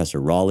 then Professor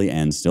Raleigh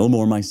and still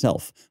more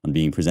myself, on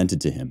being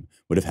presented to him,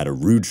 would have had a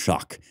rude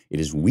shock.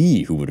 It is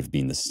we who would have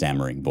been the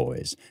stammering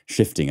boys,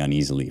 shifting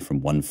uneasily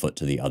from one foot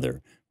to the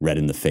other, red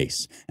in the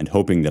face, and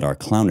hoping that our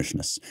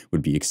clownishness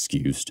would be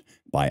excused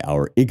by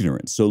our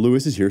ignorance. So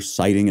Lewis is here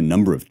citing a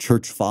number of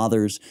church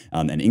fathers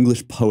and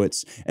English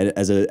poets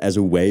as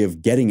a way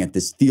of getting at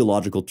this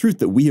theological truth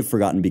that we have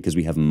forgotten because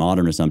we have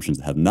modern assumptions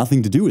that have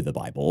nothing to do with the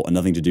Bible and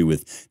nothing to do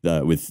with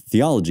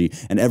theology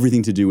and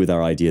everything to do with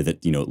our idea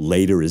that,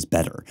 later is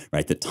better,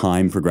 right? That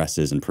time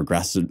progresses and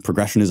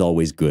progression is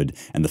always good,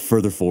 and the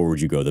further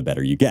forward you go, the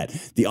better you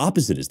get. The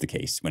opposite is the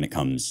case when it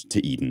comes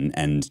to Eden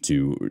and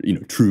to,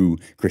 true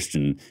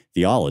Christian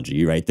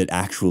theology, right? That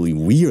actually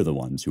we are the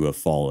ones who have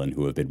fallen,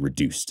 who have been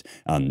reduced,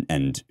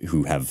 and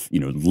who have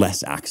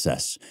less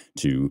access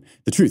to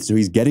the truth. So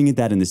he's getting at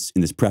that in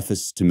this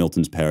preface to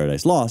Milton's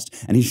Paradise Lost,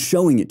 and he's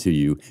showing it to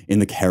you in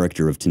the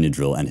character of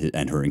Tinidral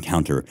and her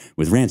encounter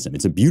with Ransom.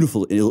 It's a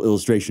beautiful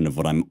illustration of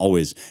what I'm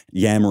always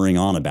yammering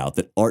on about,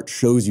 that art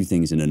shows you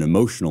things in an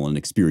emotional and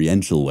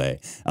experiential way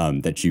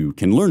that you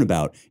can learn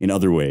about in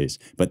other ways,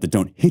 but that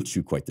don't hit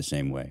you quite the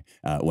same way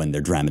when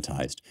they're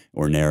dramatized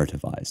or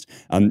narrativized.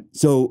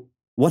 So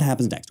what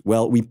happens next?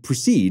 Well, we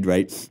proceed,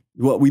 right?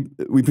 Well,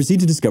 we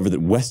proceed to discover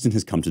that Weston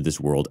has come to this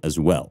world as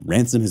well.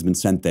 Ransom has been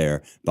sent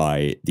there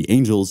by the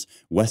angels.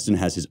 Weston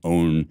has his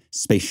own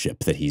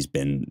spaceship that he's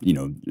been,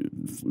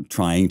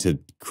 trying to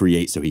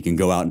create so he can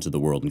go out into the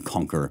world and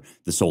conquer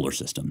the solar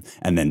system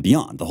and then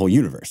beyond, the whole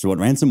universe. So what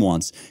Ransom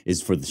wants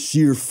is for the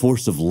sheer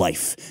force of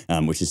life,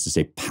 which is to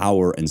say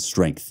power and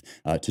strength,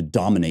 to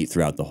dominate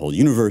throughout the whole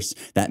universe.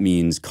 That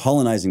means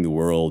colonizing the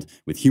world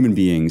with human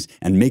beings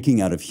and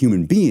making out of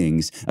human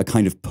beings a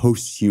kind of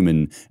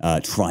post-human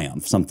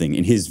triumph, something something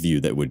in his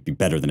view that would be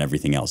better than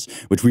everything else,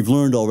 which we've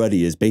learned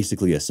already is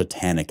basically a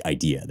satanic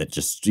idea that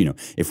just,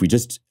 if we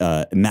just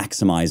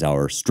maximize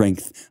our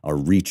strength, our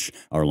reach,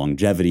 our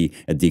longevity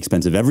at the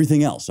expense of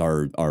everything else,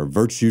 our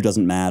virtue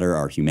doesn't matter,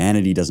 our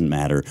humanity doesn't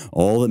matter,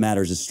 all that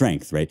matters is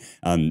strength, right?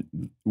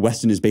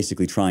 Weston is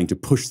basically trying to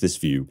push this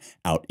view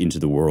out into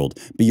the world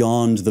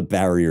beyond the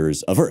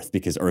barriers of Earth,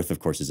 because Earth, of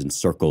course, is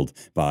encircled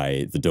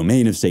by the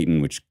domain of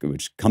Satan, which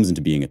comes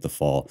into being at the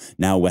fall.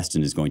 Now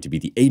Weston is going to be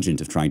the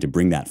agent of trying to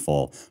bring that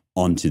fall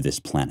onto this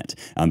planet.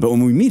 But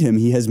when we meet him,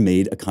 he has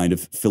made a kind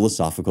of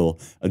philosophical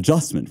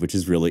adjustment, which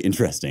is really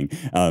interesting.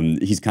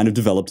 He's kind of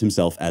developed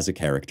himself as a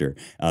character.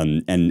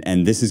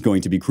 And this is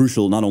going to be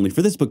crucial not only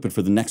for this book, but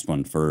for the next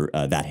one, for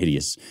That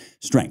Hideous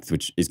Strength,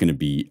 which is going to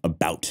be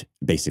about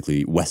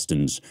basically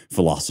Weston's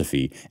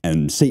philosophy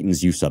and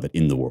Satan's use of it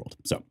in the world.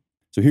 So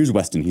here's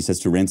Weston. He says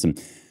to Ransom,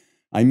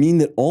 "I mean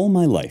that all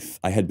my life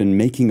I had been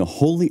making a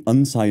wholly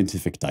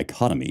unscientific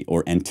dichotomy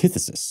or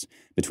antithesis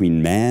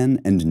between man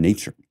and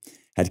nature,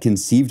 had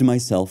conceived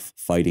myself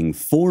fighting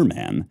for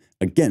man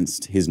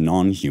against his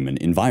non-human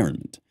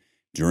environment.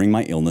 During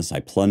my illness, I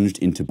plunged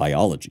into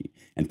biology,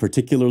 and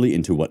particularly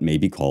into what may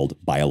be called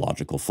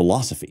biological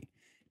philosophy.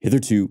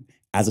 Hitherto,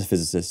 as a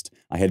physicist,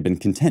 I had been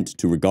content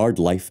to regard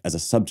life as a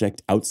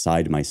subject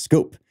outside my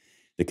scope.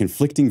 The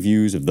conflicting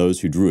views of those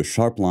who drew a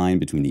sharp line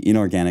between the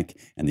inorganic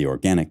and the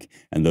organic,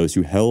 and those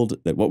who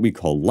held that what we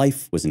call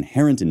life was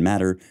inherent in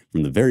matter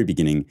from the very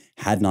beginning,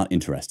 had not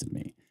interested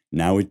me.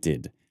 Now it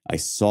did. I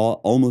saw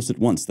almost at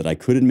once that I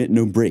could admit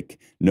no break,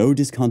 no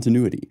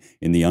discontinuity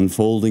in the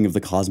unfolding of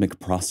the cosmic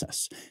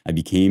process. I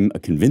became a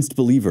convinced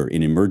believer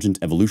in emergent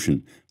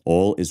evolution.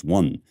 All is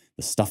one.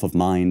 The stuff of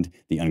mind,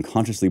 the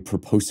unconsciously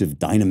purposive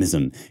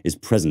dynamism, is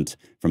present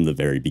from the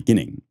very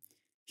beginning."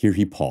 Here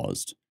he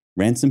paused.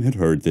 Ransom had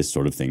heard this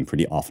sort of thing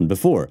pretty often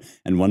before,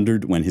 and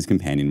wondered when his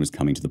companion was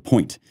coming to the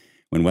point.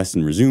 When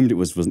Weston resumed, it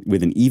was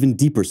with an even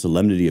deeper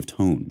solemnity of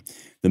tone.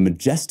 The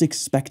majestic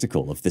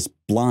spectacle of this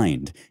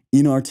blind,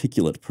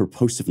 inarticulate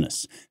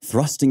purposiveness,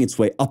 thrusting its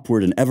way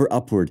upward and ever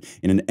upward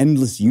in an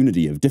endless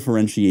unity of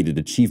differentiated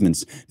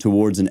achievements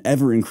towards an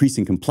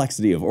ever-increasing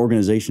complexity of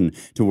organization,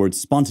 towards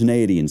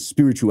spontaneity and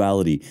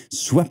spirituality,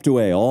 swept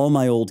away all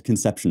my old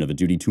conception of a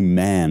duty to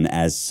man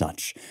as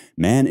such.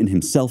 Man in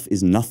himself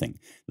is nothing.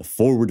 The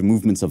forward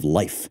movements of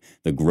life,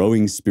 the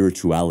growing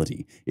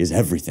spirituality, is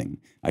everything.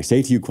 I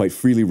say to you quite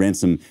freely,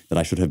 Ransom, that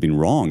I should have been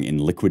wrong in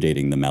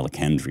liquidating the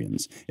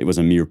Malacandrians. It was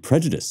a mere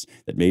prejudice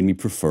that made me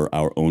prefer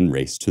our own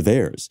race to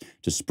theirs.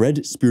 To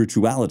spread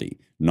spirituality,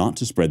 not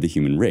to spread the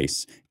human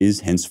race,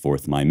 is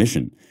henceforth my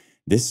mission.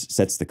 This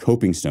sets the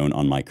coping stone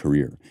on my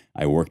career.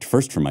 I worked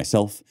first for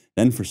myself,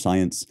 then for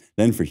science,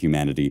 then for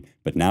humanity,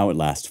 but now at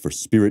last for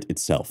spirit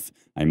itself.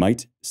 I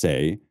might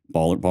say,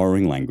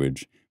 borrowing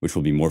language, which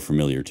will be more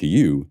familiar to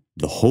you,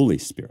 the Holy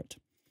Spirit.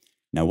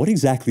 Now, what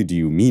exactly do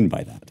you mean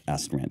by that?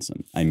 Asked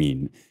Ransom. I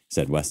mean,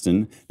 said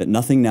Weston, that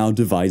nothing now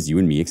divides you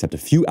and me except a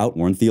few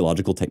outworn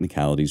theological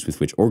technicalities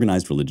with which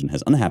organized religion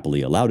has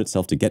unhappily allowed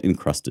itself to get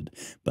encrusted.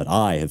 But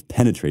I have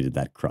penetrated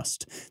that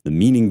crust. The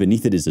meaning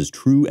beneath it is as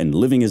true and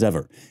living as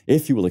ever.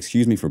 If you will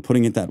excuse me for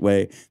putting it that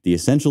way, the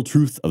essential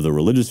truth of the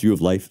religious view of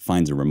life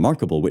finds a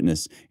remarkable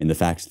witness in the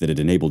fact that it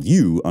enabled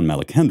you, on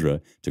Malacandra,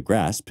 to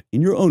grasp,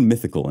 in your own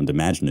mythical and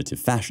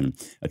imaginative fashion,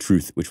 a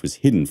truth which was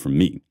hidden from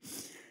me.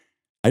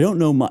 I don't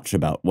know much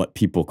about what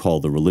people call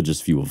the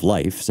religious view of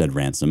life, said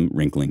Ransom,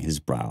 wrinkling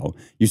his brow.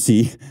 You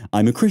see,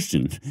 I'm a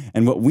Christian,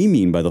 and what we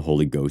mean by the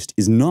Holy Ghost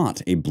is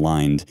not a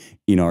blind,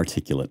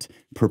 inarticulate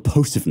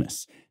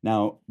purposiveness.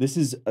 Now, this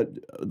is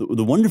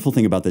the wonderful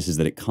thing about this is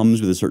that it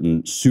comes with a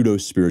certain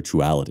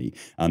pseudo-spirituality,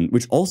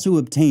 which also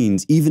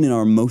obtains even in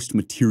our most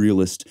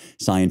materialist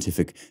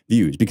scientific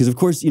views. Because, of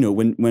course,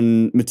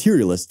 when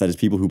materialists, that is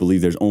people who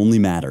believe there's only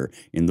matter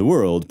in the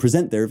world,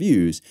 present their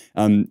views,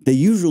 they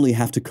usually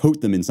have to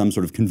coat them in some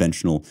sort of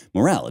conventional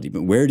morality.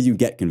 But where do you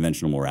get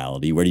conventional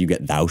morality? Where do you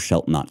get thou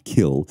shalt not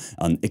kill,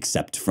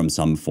 except from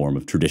some form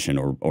of tradition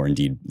or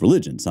indeed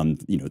religion, some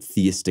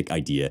theistic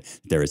idea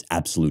that there is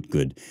absolute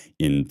good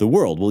in the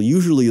world? Well,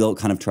 usually they'll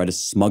kind of try to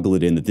smuggle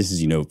it in that this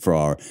is, for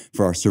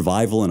our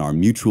survival and our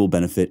mutual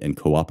benefit and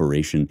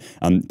cooperation.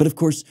 But of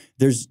course,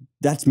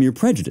 that's mere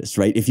prejudice,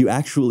 right?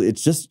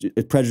 It's just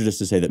a prejudice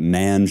to say that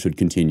man should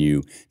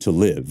continue to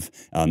live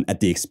at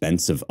the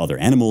expense of other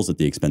animals, at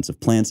the expense of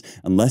plants,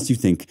 unless you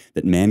think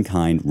that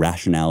mankind,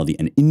 rationality,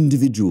 and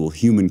individual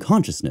human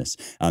consciousness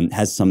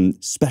has some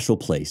special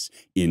place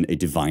in a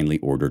divinely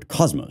ordered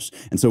cosmos.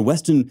 And so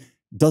Weston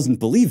doesn't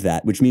believe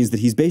that, which means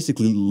that he's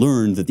basically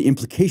learned that the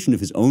implication of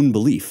his own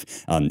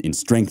belief in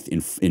strength,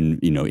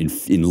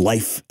 in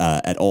life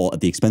at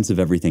the expense of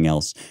everything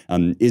else,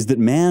 is that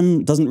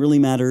man doesn't really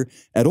matter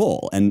at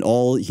all, and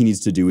all he needs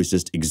to do is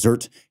just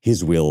exert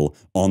his will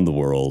on the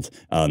world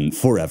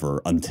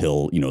forever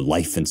until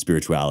life and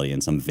spirituality in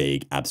some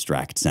vague,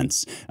 abstract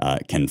sense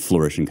can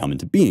flourish and come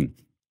into being.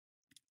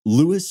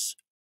 Lewis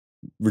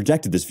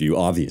rejected this view,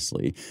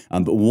 obviously,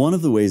 but one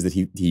of the ways that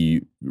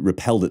he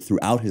repelled it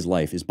throughout his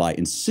life is by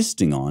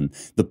insisting on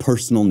the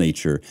personal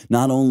nature,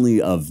 not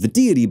only of the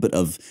deity, but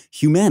of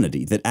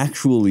humanity, that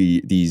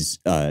actually these,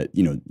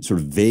 sort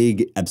of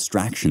vague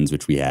abstractions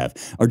which we have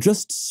are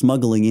just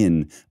smuggling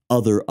in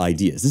other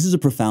ideas. This is a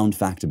profound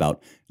fact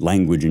about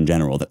language in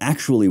general, that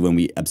actually when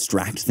we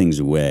abstract things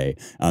away,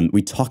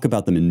 we talk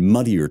about them in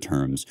muddier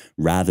terms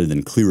rather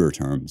than clearer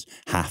terms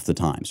half the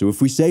time. So if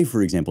we say,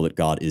 for example, that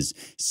God is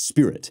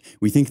spirit,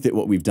 we think that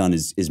what we've done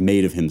is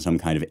made of him some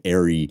kind of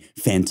airy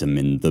phantom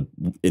in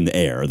the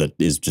air that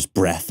is just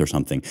breath or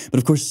something. But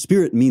of course,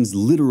 spirit means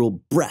literal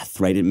breath,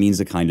 right? It means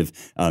a kind of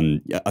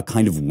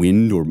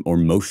wind or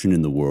motion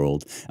in the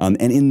world. And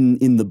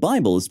in the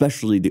Bible,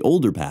 especially the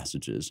older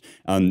passages,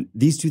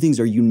 these two things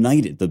are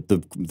united.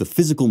 The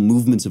physical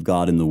movements of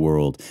God in the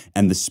world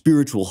and the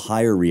spiritual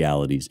higher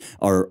realities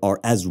are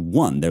as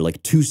one. They're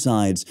like two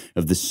sides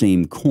of the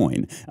same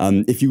coin.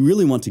 If you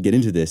really want to get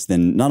into this,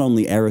 then not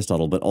only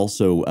Aristotle, but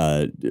also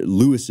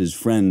Lewis's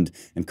friend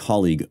and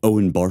colleague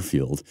Owen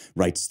Barfield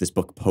writes this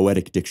book,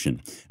 Poetic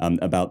Diction,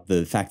 about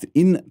the fact that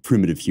in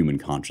primitive human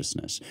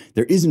consciousness,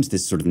 there isn't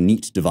this sort of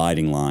neat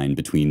dividing line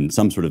between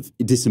some sort of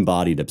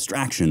disembodied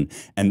abstraction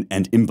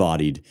and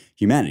embodied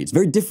humanity. It's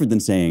very different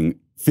than saying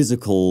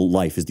physical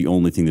life is the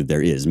only thing that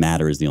there is,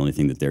 matter is the only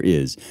thing that there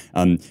is.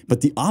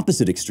 But the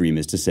opposite extreme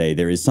is to say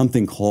there is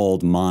something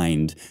called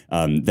mind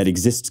that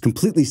exists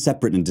completely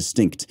separate and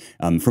distinct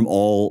from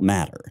all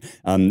matter.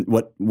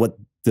 What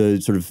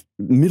the sort of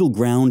middle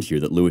ground here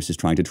that Lewis is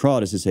trying to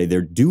trot is to say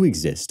there do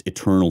exist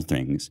eternal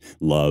things,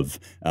 love,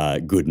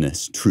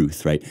 goodness,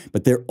 truth, right?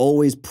 But they're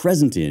always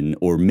present in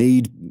or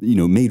made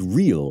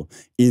real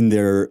in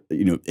their,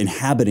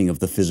 inhabiting of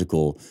the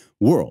physical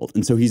world.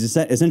 And so he's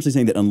essentially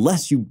saying that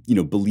unless you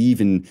believe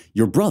in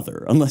your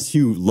brother, unless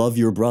you love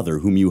your brother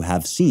whom you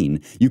have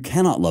seen, you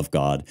cannot love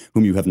God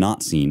whom you have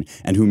not seen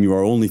and whom you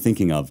are only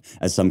thinking of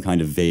as some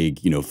kind of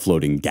vague,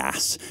 floating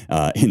gas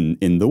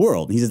in the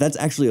world. And he says that's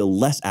actually a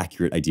less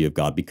accurate idea of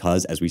God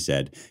because, as we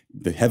said,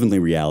 the heavenly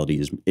reality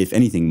is, if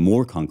anything,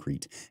 more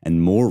concrete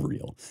and more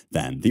real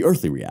than the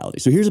earthly reality.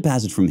 So here's a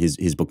passage from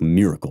his book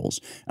Miracles,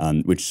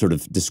 which sort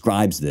of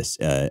describes this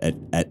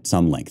at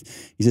some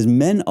length. He says,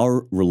 men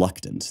are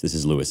reluctant, this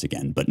is Lewis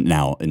again, but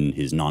now in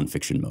his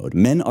nonfiction mode,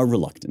 men are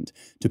reluctant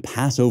to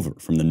pass over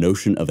from the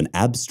notion of an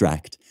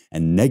abstract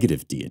and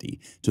negative deity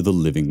to the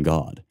living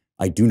God.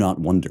 I do not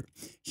wonder.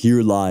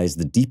 Here lies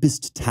the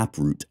deepest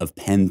taproot of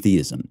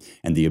pantheism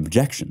and the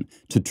objection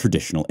to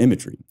traditional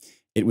imagery.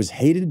 It was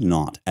hated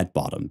not at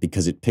bottom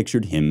because it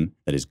pictured him,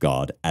 that is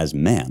God, as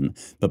man,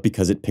 but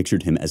because it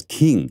pictured him as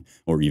king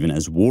or even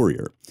as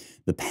warrior.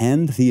 The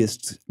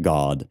pantheist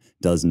God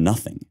does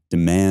nothing,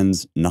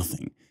 demands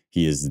nothing.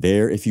 He is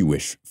there, if you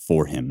wish,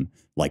 for him,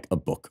 like a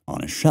book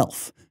on a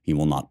shelf. He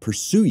will not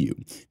pursue you.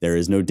 There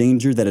is no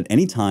danger that at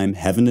any time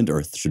heaven and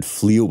earth should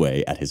flee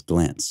away at his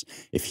glance.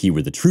 If he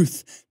were the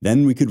truth,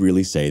 then we could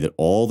really say that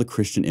all the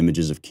Christian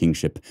images of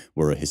kingship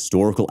were a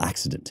historical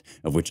accident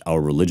of which our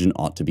religion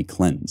ought to be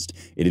cleansed.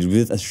 It is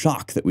with a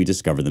shock that we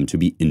discover them to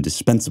be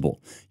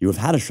indispensable. You have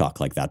had a shock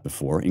like that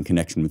before in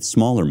connection with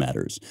smaller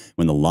matters,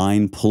 when the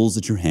line pulls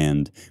at your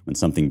hand, when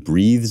something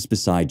breathes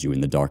beside you in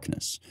the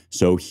darkness.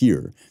 So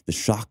here, the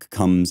shock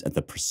comes at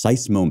the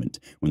precise moment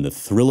when the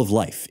thrill of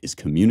life is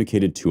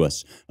communicated to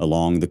us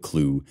along the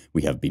clue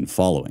we have been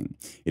following.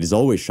 It is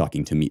always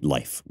shocking to meet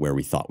life where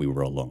we thought we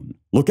were alone.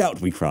 Look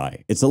out, we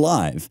cry. It's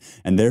alive.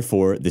 And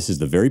therefore, this is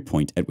the very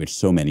point at which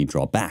so many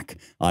draw back.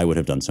 I would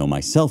have done so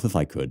myself if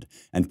I could,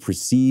 and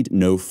proceed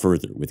no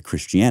further with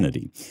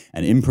Christianity.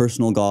 An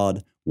impersonal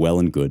God, well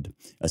and good.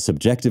 A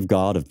subjective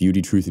God of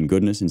beauty, truth, and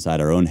goodness inside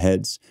our own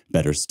heads,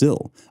 better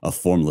still. A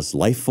formless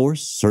life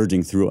force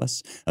surging through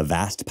us, a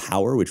vast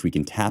power which we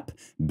can tap,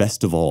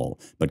 best of all.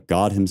 But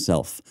God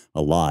himself,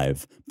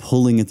 alive,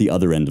 pulling at the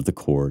other end of the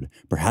cord,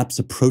 perhaps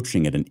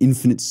approaching at an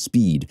infinite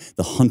speed,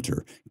 the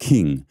hunter,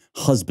 king,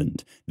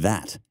 husband.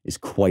 That is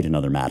quite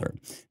another matter.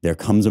 There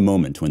comes a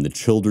moment when the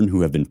children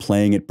who have been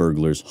playing at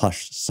burglars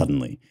hush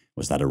suddenly.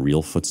 Was that a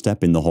real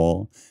footstep in the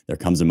hall? There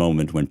comes a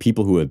moment when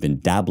people who have been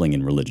dabbling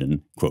in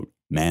religion, quote,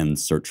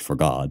 man's search for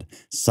God,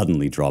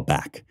 suddenly draw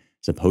back,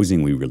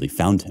 supposing we really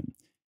found him.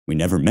 We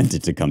never meant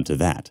it to come to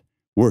that.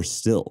 Worse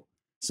still,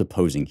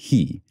 supposing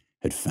he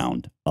had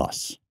found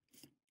us.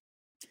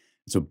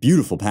 It's a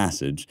beautiful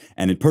passage,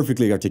 and it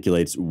perfectly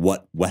articulates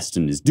what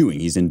Weston is doing.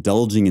 He's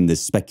indulging in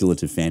this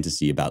speculative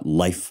fantasy about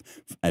life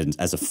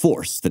as a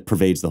force that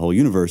pervades the whole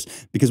universe,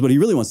 because what he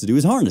really wants to do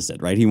is harness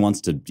it, right? He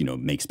wants to,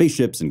 make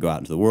spaceships and go out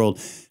into the world.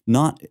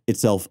 Not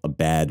itself a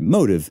bad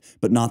motive,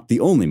 but not the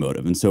only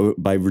motive. And so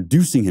by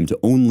reducing him to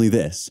only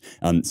this,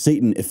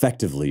 Satan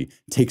effectively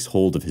takes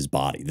hold of his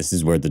body. This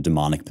is where the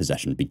demonic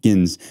possession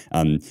begins,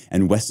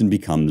 and Weston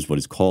becomes what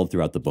is called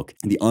throughout the book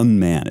the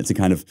unman. It's a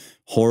kind of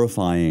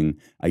horrifying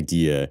idea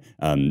idea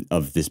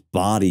of this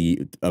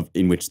body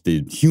in which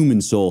the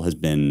human soul has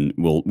been,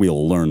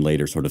 we'll learn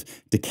later, sort of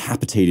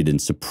decapitated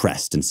and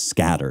suppressed and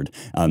scattered.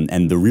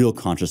 And the real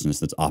consciousness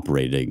that's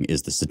operating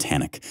is the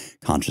satanic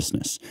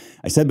consciousness.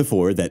 I said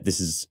before that this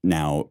is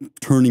now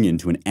turning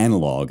into an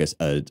analog,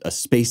 a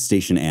space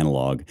station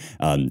analog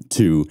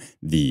to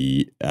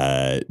the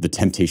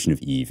temptation of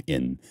Eve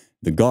in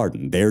the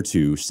garden. There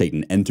too,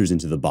 Satan enters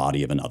into the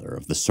body of another,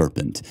 of the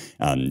serpent,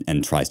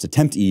 and tries to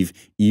tempt Eve.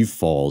 Eve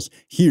falls.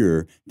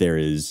 Here, there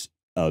is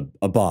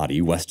a body,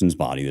 Weston's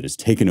body, that is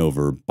taken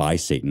over by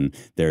Satan.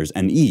 There's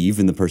an Eve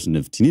in the person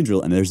of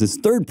Tinidril, and there's this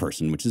third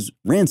person, which is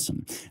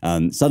Ransom.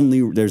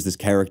 Suddenly, there's this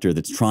character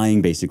that's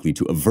trying basically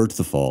to avert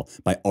the fall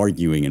by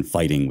arguing and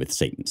fighting with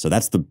Satan. So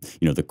that's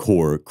the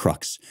core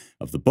crux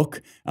of the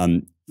book.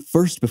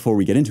 First, before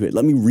we get into it,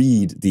 let me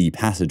read the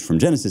passage from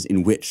Genesis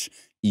in which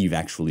Eve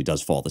actually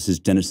does fall. This is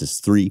Genesis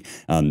 3,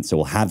 so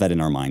we'll have that in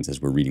our minds as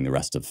we're reading the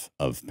rest of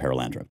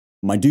Paralandra.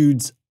 My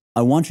dudes,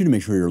 I want you to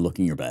make sure you're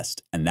looking your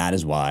best, and that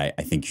is why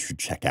I think you should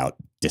check out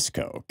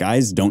Disco.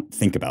 Guys don't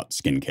think about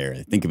skincare.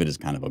 They think of it as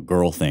kind of a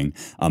girl thing,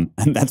 and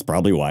that's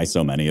probably why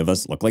so many of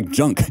us look like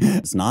junk.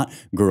 It's not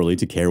girly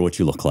to care what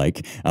you look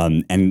like,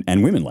 and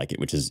women like it,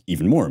 which is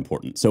even more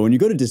important. So when you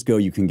go to Disco,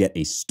 you can get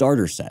a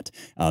starter set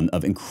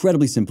of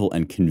incredibly simple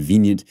and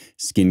convenient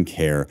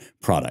skincare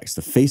products.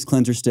 The face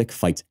cleanser stick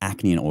fights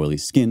acne and oily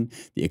skin.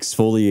 The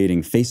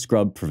exfoliating face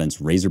scrub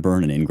prevents razor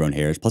burn and ingrown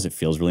hairs. Plus, it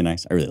feels really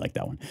nice. I really like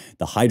that one.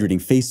 The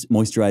hydrating face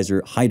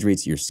moisturizer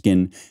hydrates your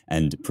skin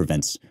and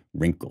prevents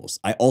wrinkles.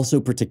 I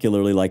also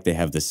particularly like they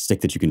have this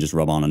stick that you can just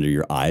rub on under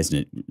your eyes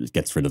and it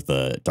gets rid of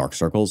the dark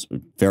circles.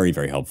 Very,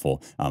 very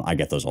helpful. I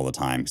get those all the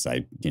time because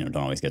I don't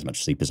always get as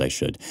much sleep as I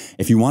should.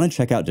 If you want to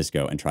check out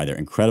Disco and try their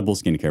incredible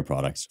skincare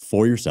products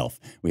for yourself,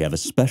 we have a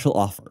special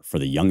offer for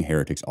the Young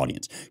Heretics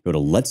audience. Go to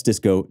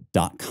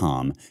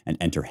letsdisco.com and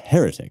enter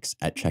Heretics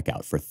at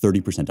checkout for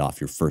 30%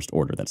 off your first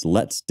order. That's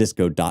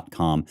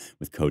letsdisco.com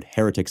with code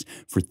Heretics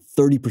for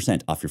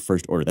 30% off your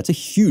first order. That's a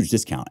huge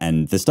discount,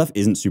 and the stuff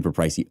isn't super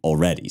pricey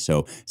already.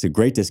 So it's a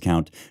great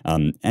discount,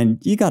 and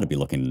you got to be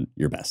looking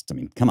your best. I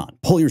mean, come on,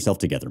 pull yourself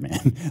together, man.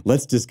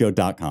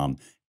 Letsdisco.com,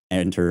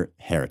 enter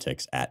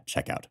Heretics at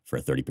checkout for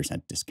a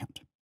 30%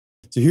 discount.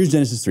 So here's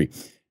Genesis 3.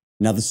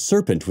 Now the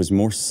serpent was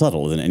more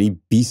subtle than any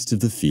beast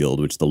of the field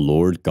which the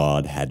Lord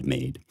God had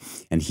made.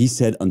 And he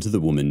said unto the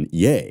woman,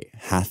 Yea,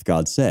 hath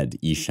God said,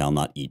 Ye shall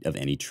not eat of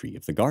any tree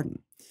of the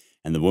garden.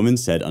 And the woman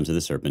said unto the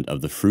serpent,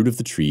 Of the fruit of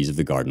the trees of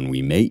the garden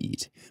we may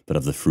eat, but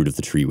of the fruit of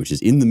the tree which is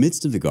in the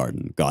midst of the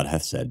garden, God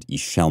hath said, Ye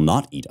shall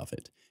not eat of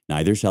it,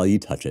 neither shall ye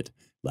touch it,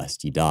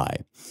 lest ye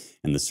die.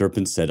 And the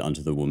serpent said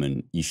unto the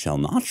woman, Ye shall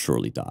not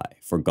surely die,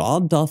 for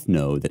God doth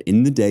know that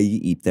in the day ye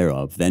eat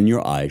thereof, then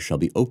your eyes shall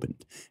be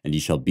opened, and ye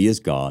shall be as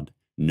God,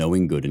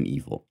 knowing good and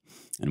evil.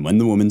 And when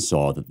the woman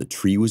saw that the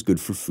tree was good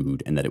for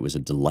food, and that it was a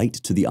delight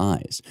to the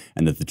eyes,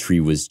 and that the tree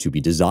was to be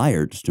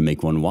desired to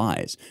make one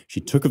wise, she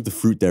took of the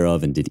fruit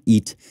thereof and did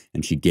eat,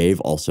 and she gave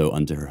also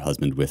unto her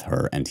husband with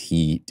her, and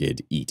he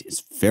did eat.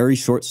 It's very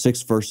short,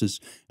 6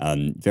 verses,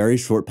 very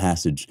short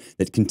passage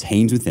that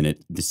contains within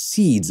it the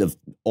seeds of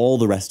all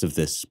the rest of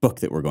this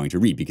book that we're going to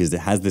read, because it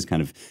has this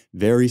kind of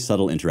very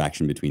subtle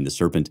interaction between the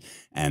serpent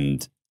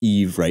and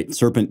Eve, right?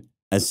 Serpent,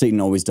 as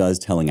Satan always does,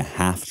 telling a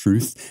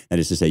half-truth. That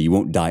is to say, you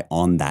won't die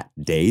on that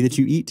day that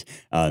you eat,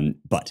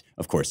 but,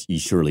 of course, ye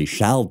surely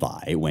shall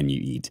die when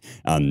you eat.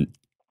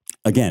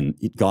 Again,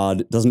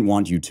 God doesn't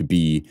want you to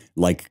be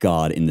like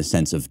God in the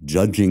sense of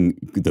judging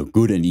the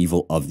good and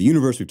evil of the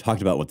universe. We've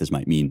talked about what this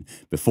might mean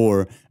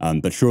before,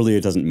 but surely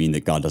it doesn't mean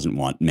that God doesn't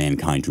want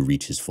mankind to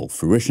reach his full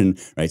fruition,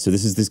 right? So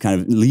this is this kind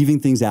of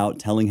leaving things out,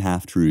 telling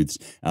half-truths.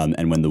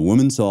 And when the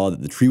woman saw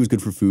that the tree was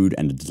good for food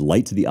and a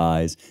delight to the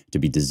eyes, to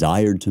be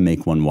desired to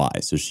make one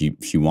wise. So she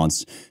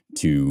wants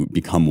to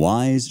become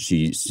wise.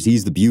 She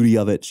sees the beauty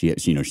of it. She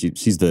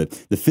sees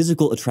the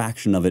physical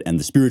attraction of it and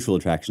the spiritual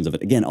attractions of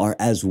it, again, are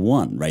as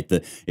one, right?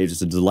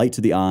 It's a delight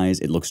to the eyes.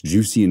 It looks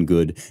juicy and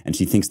good. And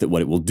she thinks that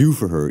what it will do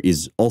for her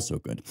is also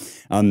good.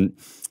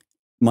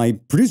 My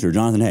producer,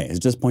 Jonathan Hay, has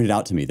just pointed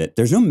out to me that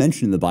there's no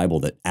mention in the Bible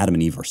that Adam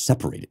and Eve are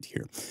separated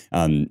here.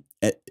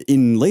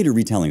 In later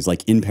retellings,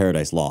 like in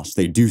Paradise Lost,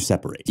 they do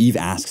separate. Eve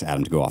asks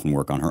Adam to go off and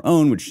work on her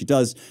own, which she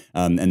does,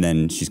 and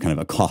then she's kind of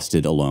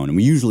accosted alone. And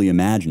we usually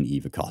imagine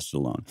Eve accosted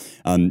alone.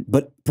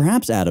 But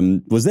perhaps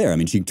Adam was there. I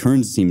mean, she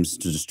seems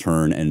to just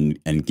turn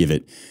and give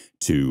it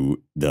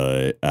to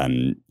the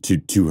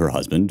to her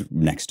husband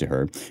next to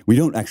her. We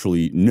don't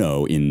actually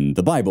know in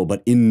the Bible,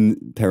 but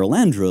in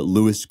Paralandra,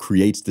 Lewis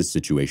creates this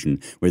situation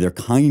where there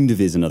kind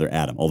of is another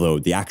Adam, although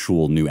the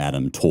actual new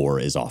Adam, Tor,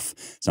 is off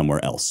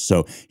somewhere else.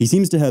 So he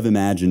seems to have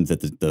imagined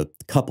that the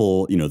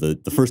couple,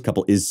 the first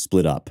couple is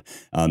split up,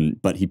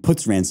 but he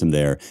puts Ransom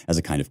there as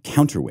a kind of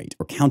counterweight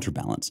or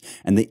counterbalance,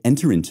 and they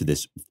enter into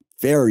this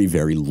very,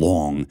 very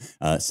long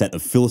set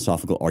of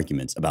philosophical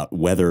arguments about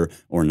whether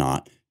or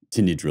not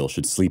Tinidril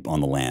should sleep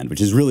on the land,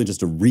 which is really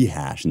just a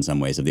rehash in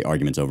some ways of the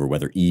arguments over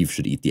whether Eve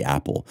should eat the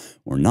apple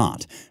or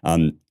not.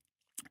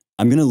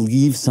 I'm going to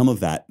leave some of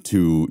that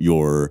to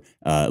your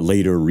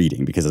later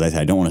reading because, as I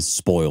said, I don't want to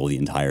spoil the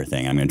entire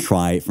thing. I'm going to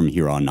try from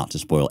here on not to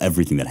spoil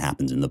everything that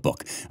happens in the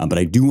book. But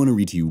I do want to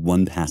read to you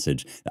one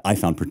passage that I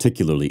found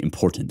particularly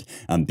important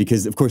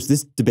because, of course,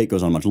 this debate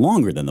goes on much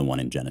longer than the one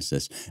in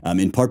Genesis,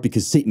 in part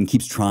because Satan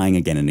keeps trying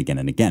again and again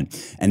and again.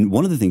 And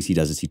one of the things he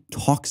does is he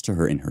talks to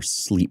her in her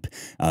sleep.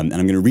 And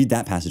I'm going to read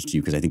that passage to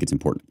you because I think it's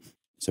important.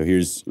 So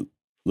here's,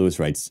 Lewis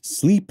writes,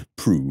 "Sleep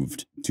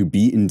proved to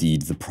be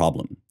indeed the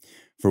problem.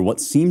 For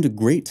what seemed a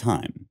great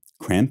time,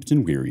 cramped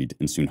and wearied,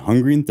 and soon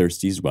hungry and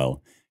thirsty as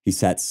well, he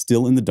sat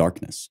still in the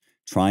darkness,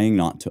 trying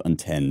not to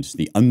attend to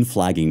the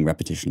unflagging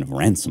repetition of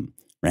ransom,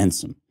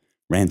 ransom,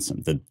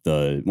 ransom."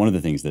 One of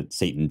the things that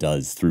Satan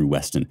does through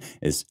Weston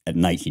is at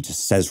night he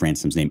just says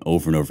Ransom's name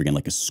over and over again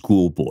like a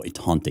schoolboy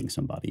taunting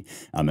somebody.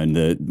 And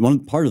the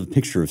one part of the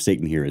picture of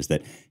Satan here is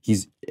that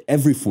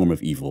every form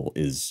of evil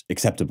is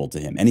acceptable to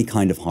him. Any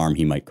kind of harm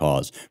he might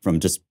cause, from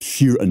just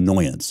sheer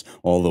annoyance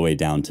all the way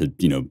down to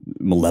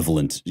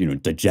malevolent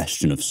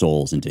digestion of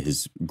souls into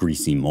his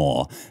greasy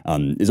maw,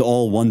 is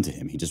all one to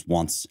him. He just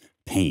wants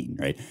pain,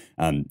 right?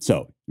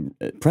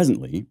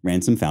 Presently,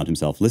 Ransom found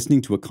himself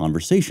listening to a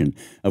conversation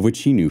of which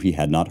he knew he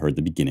had not heard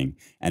the beginning,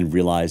 and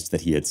realized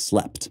that he had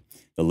slept.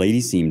 The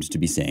lady seemed to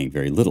be saying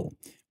very little.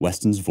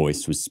 Weston's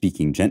voice was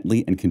speaking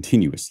gently and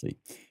continuously.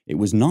 It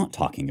was not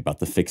talking about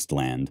the fixed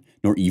land,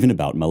 nor even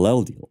about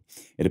Maleldil.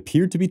 It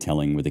appeared to be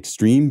telling with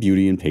extreme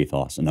beauty and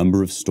pathos a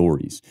number of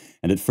stories,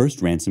 and at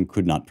first Ransom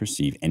could not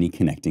perceive any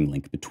connecting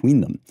link between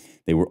them.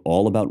 They were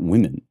all about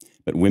women,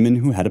 but women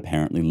who had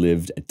apparently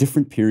lived at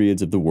different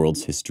periods of the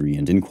world's history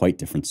and in quite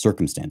different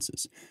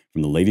circumstances.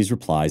 From the lady's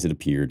replies, it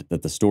appeared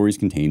that the stories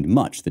contained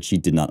much that she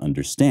did not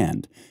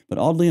understand, but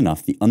oddly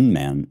enough, the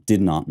unman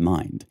did not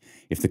mind.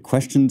 If the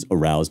questions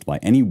aroused by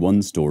any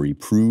one story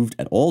proved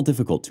at all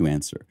difficult to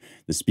answer,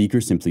 the speaker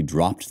simply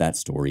dropped that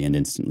story and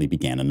instantly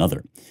began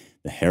another.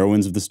 The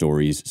heroines of the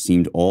stories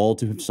seemed all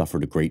to have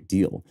suffered a great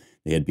deal.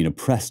 They had been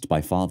oppressed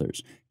by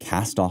fathers,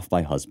 cast off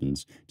by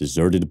husbands,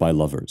 deserted by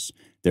lovers.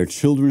 Their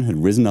children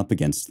had risen up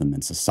against them,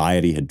 and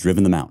society had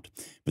driven them out.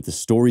 But the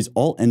stories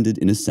all ended,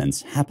 in a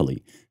sense,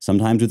 happily,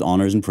 sometimes with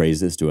honors and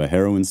praises to a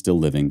heroine still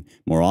living,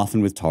 more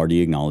often with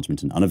tardy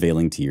acknowledgment and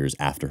unavailing tears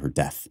after her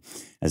death.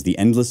 As the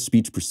endless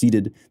speech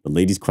proceeded, the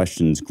lady's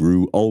questions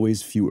grew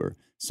always fewer,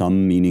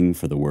 some meaning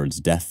for the words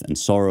death and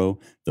sorrow,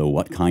 though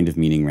what kind of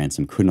meaning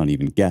Ransom could not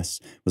even guess,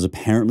 was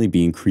apparently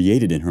being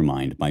created in her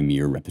mind by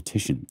mere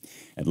repetition.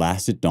 At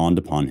last it dawned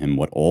upon him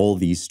what all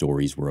these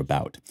stories were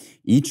about.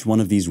 Each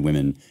one of these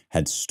women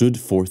had stood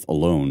forth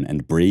alone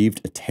and braved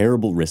a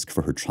terrible risk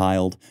for her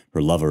child,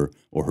 her lover,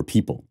 or her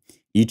people.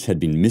 Each had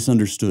been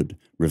misunderstood,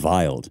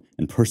 reviled,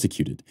 and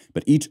persecuted,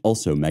 but each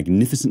also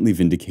magnificently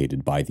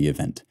vindicated by the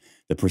event.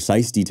 The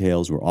precise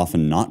details were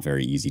often not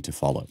very easy to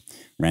follow.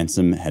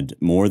 Ransom had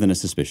more than a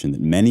suspicion that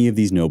many of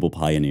these noble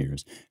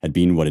pioneers had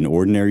been what in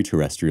ordinary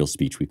terrestrial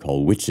speech we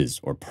call witches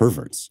or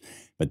perverts.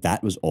 But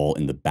that was all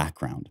in the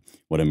background.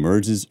 What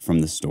emerges from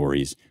the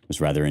stories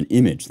was rather an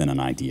image than an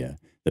idea.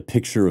 The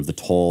picture of the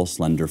tall,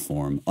 slender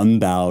form,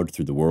 unbowed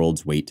through the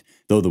world's weight,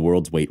 though the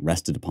world's weight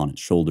rested upon its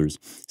shoulders,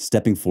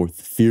 stepping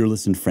forth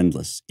fearless and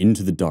friendless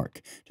into the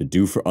dark to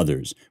do for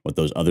others what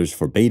those others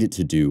forbade it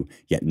to do,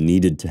 yet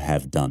needed to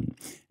have done.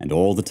 And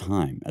all the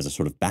time, as a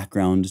sort of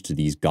background to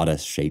these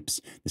goddess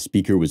shapes, the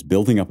speaker was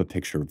building up a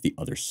picture of the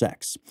other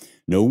sex.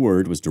 No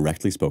word was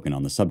directly spoken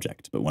on the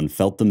subject, but one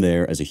felt them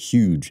there as a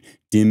huge,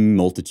 dim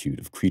multitude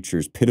of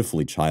creatures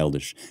pitifully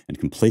childish and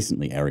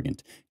complacently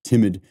arrogant,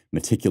 timid,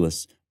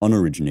 meticulous,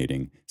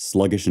 unoriginating,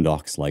 sluggish and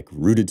ox-like,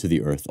 rooted to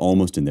the earth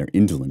almost in their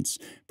indolence,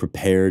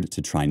 prepared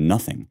to try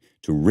nothing,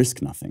 to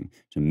risk nothing,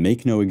 to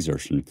make no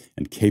exertion,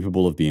 and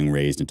capable of being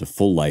raised into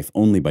full life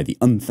only by the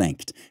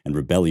unthanked and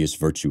rebellious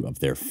virtue of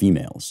their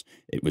females.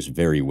 It was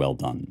very well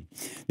done.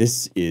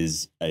 This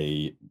is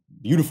a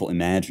beautiful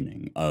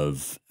imagining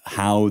of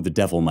how the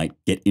devil might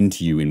get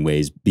into you in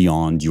ways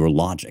beyond your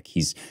logic.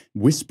 He's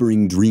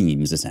whispering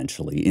dreams,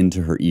 essentially,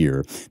 into her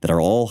ear that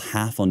are all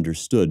half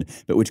understood,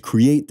 but which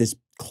create this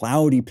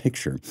cloudy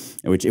picture,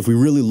 which if we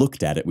really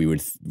looked at it, we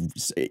would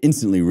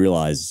instantly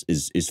realize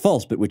is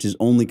false, but which is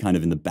only kind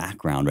of in the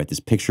background, right? This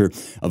picture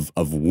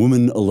of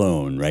woman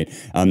alone, right?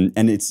 And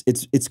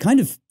it's kind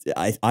of,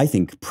 I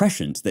think,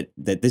 prescient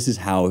that this is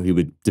how he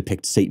would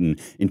depict Satan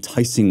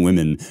enticing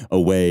women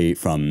away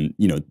from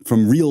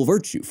real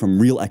virtue, from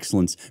real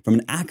excellence, from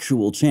an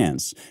actual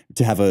chance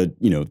to have a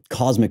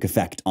cosmic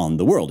effect on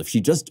the world. If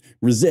she just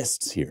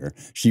resists here,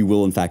 she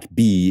will in fact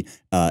be,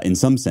 in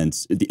some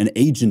sense, an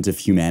agent of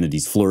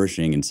humanity's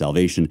flourishing and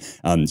salvation.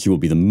 She will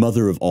be the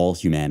mother of all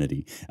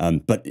humanity.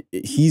 But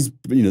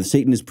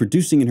Satan is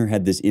producing in her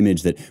head this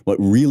image that what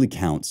really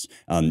counts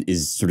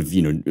is sort of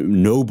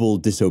noble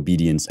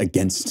disobedience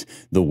against against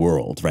the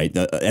world, right?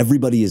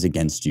 Everybody is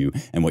against you,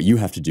 and what you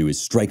have to do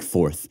is strike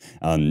forth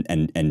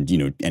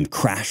and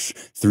crash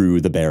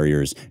through the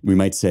barriers. We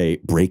might say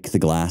break the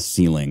glass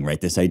ceiling,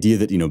 right? This idea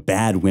that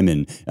bad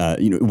women,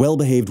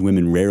 well-behaved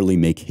women rarely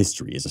make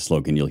history is a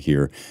slogan you'll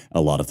hear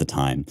a lot of the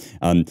time.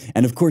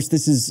 And of course,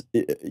 this is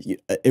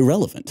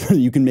irrelevant.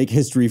 You can make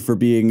history for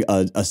being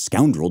a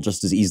scoundrel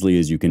just as easily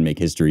as you can make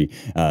history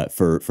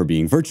for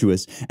being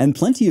virtuous. And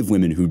plenty of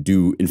women who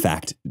do, in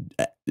fact,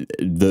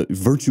 the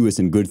virtuous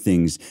and good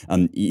things,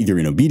 either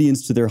in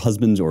obedience to their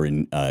husbands or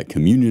in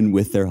communion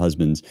with their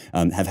husbands,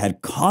 have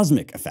had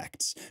cosmic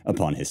effects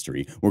upon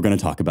history. We're going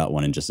to talk about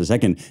one in just a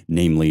second,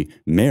 namely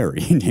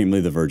Mary,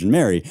 namely the Virgin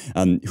Mary,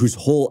 whose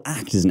whole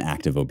act is an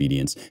act of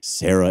obedience.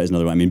 Sarah is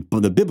another one. I mean,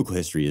 the biblical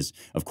history is,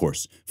 of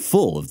course,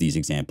 full of these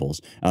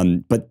examples.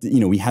 But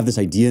we have this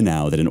idea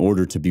now that in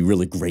order to be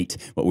really great,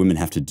 what women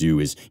have to do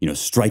is,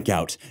 strike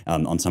out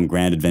on some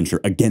grand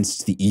adventure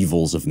against the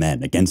evils of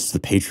men, against the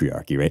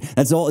patriarchy, right?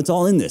 It's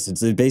all in this.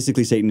 It's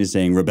basically Satan is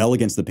saying, rebel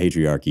against the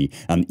patriarchy,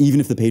 even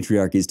if the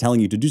patriarchy is telling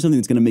you to do something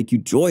that's going to make you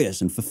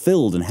joyous and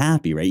fulfilled and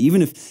happy, right?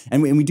 Even if,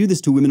 and we do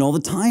this to women all the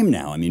time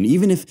now. I mean,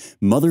 even if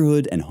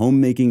motherhood and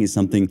homemaking is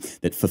something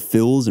that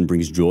fulfills and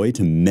brings joy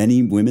to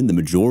many women, the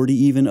majority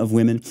even of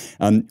women,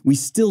 we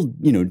still,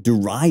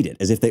 deride it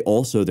as if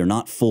they're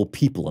not full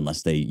people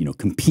unless they,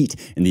 compete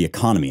in the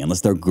economy,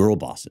 unless they're girl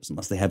bosses,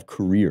 unless they have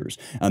careers.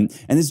 And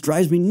this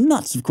drives me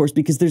nuts, of course,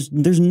 because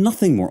there's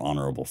nothing more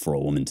honorable for a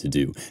woman to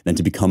do than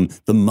to become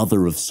the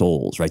mother of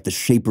souls, right? The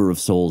shaper of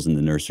souls in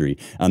the nursery.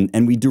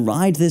 And we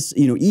deride this,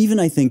 even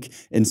I think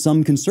in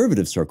some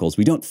conservative circles,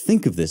 we don't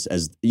think of this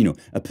as,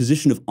 a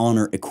position of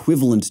honor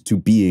equivalent to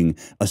being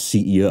a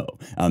CEO.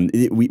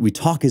 We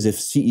talk as if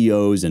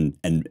CEOs and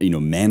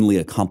manly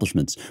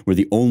accomplishments were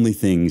the only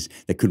things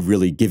that could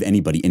really give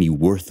anybody any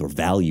worth or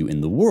value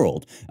in the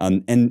world.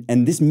 And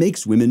this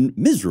makes women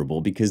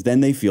miserable because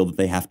then they feel that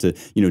they have to,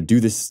 do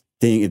this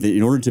thing.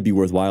 In order to be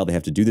worthwhile, they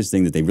have to do this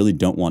thing that they really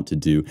don't want to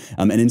do.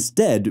 And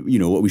instead,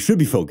 what we should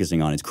be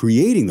focusing on is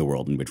creating the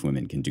world in which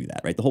women can do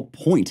that, right? The whole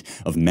point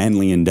of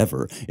manly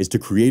endeavor is to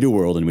create a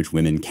world in which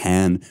women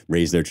can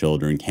raise their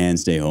children, can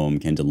stay home,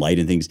 can delight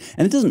in things.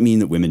 And it doesn't mean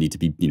that women need to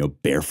be,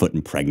 barefoot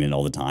and pregnant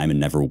all the time and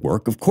never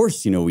work. Of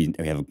course, we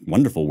have a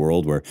wonderful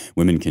world where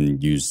women can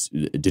use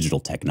digital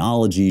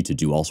technology to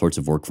do all sorts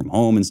of work from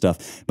home and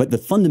stuff. But the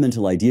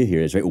fundamental idea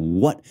here is, right,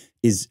 what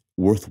is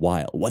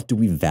worthwhile? What do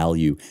we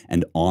value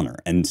and honor?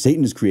 And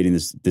Satan is creating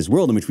this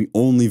world in which we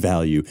only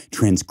value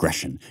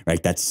transgression,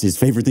 right? That's his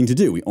favorite thing to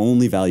do. We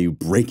only value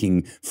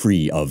breaking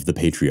free of the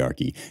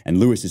patriarchy. And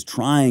Lewis is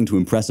trying to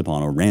impress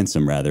upon, or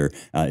Ransom rather,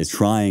 is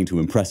trying to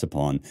impress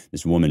upon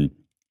this woman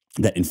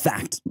that in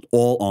fact,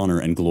 all honor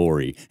and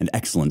glory and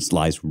excellence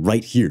lies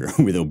right here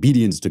with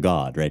obedience to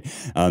God, right?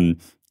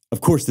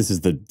 Of course, this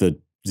is the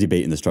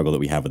debate and the struggle that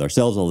we have with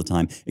ourselves all the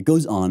time. It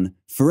goes on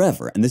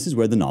forever. And this is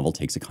where the novel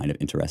takes a kind of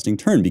interesting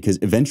turn, because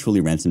eventually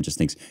Ransom just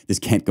thinks this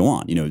can't go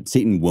on.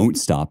 Satan won't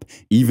stop.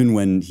 Even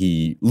when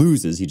he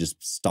loses, he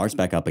just starts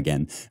back up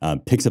again,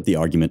 picks up the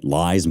argument,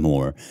 lies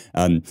more.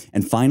 And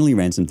finally,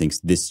 Ransom thinks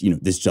this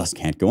just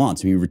can't go on.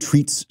 So he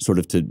retreats sort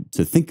of to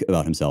think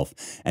about himself.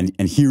 And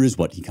here is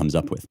what he comes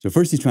up with. So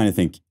first he's trying to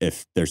think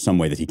if there's some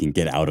way that he can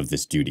get out of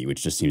this duty,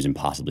 which just seems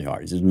impossibly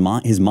hard.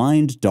 His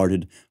mind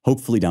darted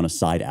hopefully down a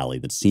side alley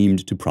that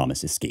seemed to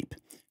promise escape.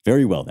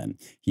 Very well then,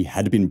 he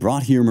had been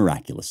brought here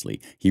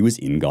miraculously. He was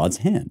in God's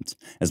hands.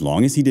 As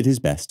long as he did his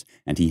best,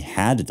 and he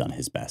had done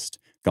his best,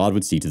 God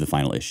would see to the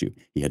final issue.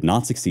 He had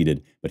not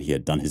succeeded, but he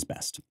had done his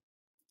best.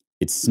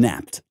 It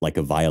snapped like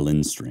a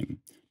violin string.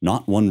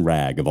 Not one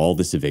rag of all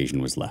this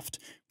evasion was left.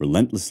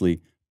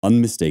 Relentlessly,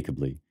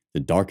 unmistakably,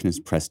 the darkness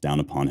pressed down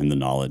upon him the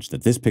knowledge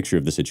that this picture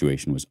of the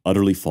situation was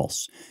utterly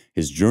false.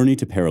 His journey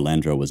to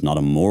Paralandra was not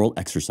a moral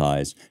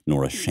exercise,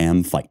 nor a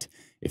sham fight.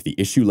 If the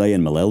issue lay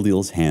in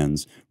Maleldiel's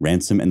hands,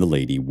 Ransom and the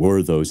lady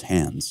were those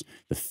hands.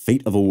 The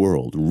fate of a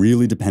world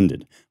really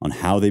depended on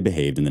how they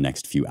behaved in the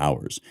next few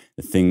hours.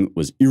 The thing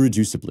was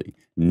irreducibly,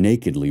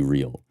 nakedly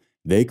real.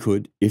 They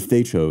could, if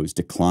they chose,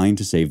 decline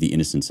to save the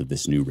innocence of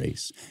this new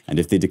race, and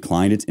if they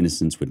declined, its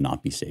innocence would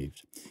not be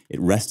saved.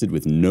 It rested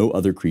with no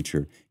other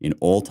creature in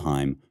all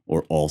time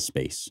or all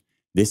space.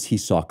 This he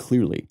saw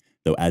clearly,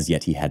 though as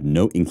yet he had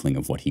no inkling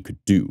of what he could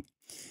do.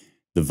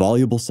 The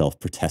voluble self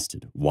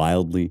protested,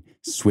 wildly,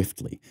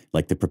 swiftly,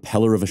 like the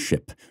propeller of a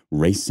ship,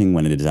 racing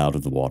when it is out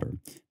of the water.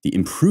 The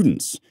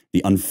imprudence,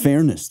 the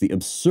unfairness, the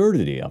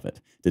absurdity of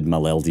it. Did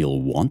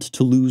Maleldiel want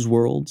to lose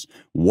worlds?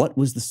 What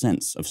was the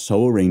sense of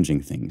so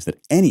arranging things that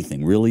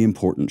anything really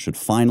important should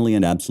finally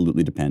and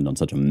absolutely depend on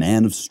such a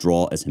man of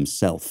straw as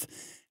himself?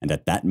 And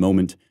at that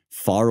moment,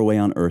 Far away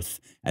on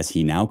Earth, as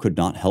he now could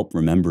not help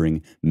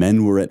remembering,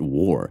 men were at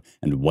war,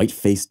 and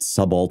white-faced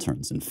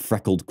subalterns and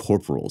freckled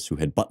corporals who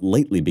had but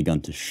lately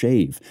begun to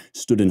shave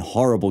stood in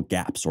horrible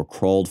gaps or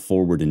crawled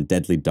forward in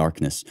deadly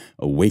darkness,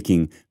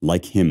 awaking,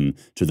 like him,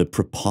 to the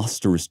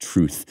preposterous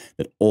truth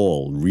that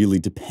all really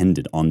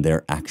depended on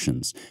their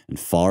actions. And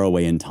far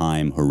away in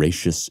time,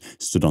 Horatius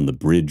stood on the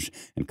bridge,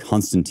 and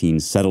Constantine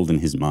settled in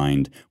his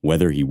mind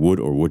whether he would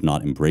or would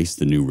not embrace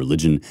the new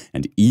religion,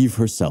 and Eve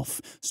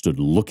herself stood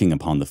looking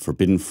upon the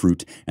forbidden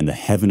fruit, and the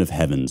heaven of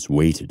heavens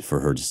waited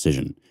for her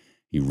decision.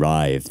 He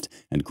writhed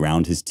and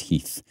ground his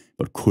teeth,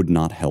 but could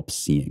not help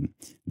seeing.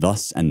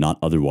 Thus and not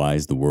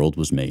otherwise the world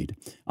was made.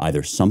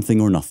 Either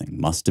something or nothing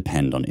must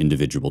depend on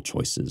individual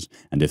choices,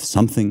 and if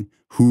something,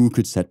 who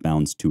could set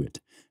bounds to it?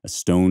 A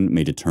stone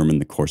may determine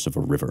the course of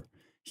a river.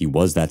 He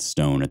was that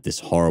stone at this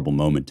horrible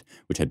moment,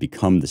 which had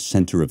become the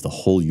center of the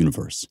whole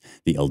universe,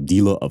 the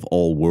Eldila of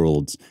all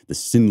worlds, the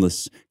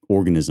sinless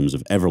organisms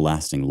of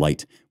everlasting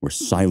light were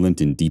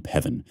silent in deep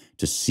heaven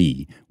to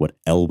see what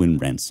Elwyn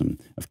Ransom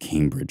of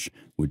Cambridge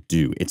would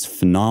do. It's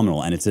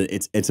phenomenal, and it's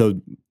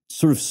a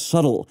sort of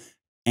subtle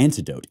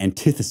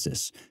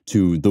antithesis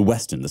to the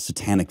Western, the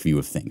satanic view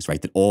of things,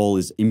 right? That all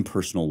is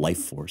impersonal life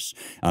force.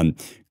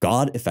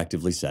 God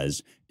effectively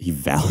says he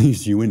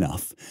values you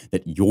enough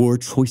that your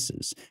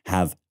choices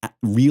have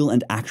real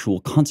and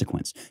actual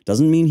consequence.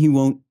 Doesn't mean he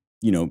won't,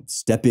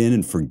 step in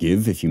and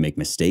forgive if you make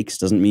mistakes.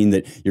 Doesn't mean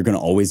that you're going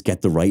to always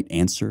get the right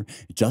answer.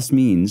 It just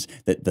means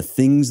that the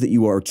things that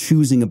you are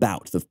choosing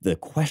about, the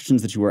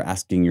questions that you are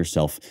asking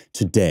yourself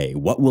today,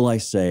 what will I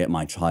say at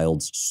my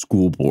child's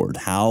school board?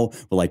 How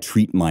will I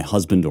treat my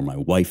husband or my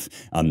wife?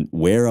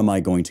 Where am I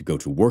going to go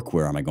to work?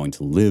 Where am I going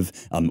to live?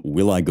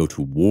 Will I go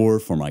to war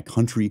for my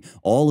country?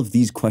 All of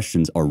these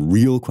questions are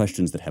real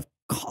questions that have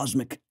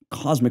cosmic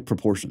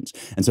proportions.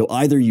 And so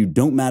either you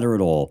don't matter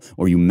at all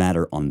or you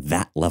matter on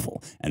that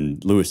level.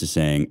 And Lewis is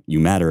saying you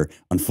matter,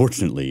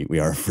 unfortunately, we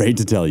are afraid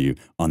to tell you,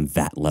 on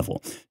that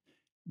level.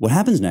 What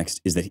happens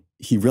next is that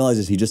he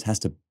realizes he just has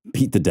to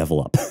beat the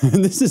devil up.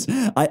 And this is,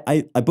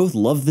 I both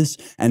love this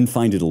and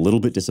find it a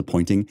little bit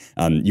disappointing.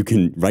 You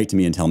can write to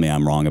me and tell me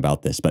I'm wrong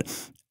about this, but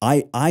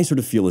I sort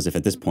of feel as if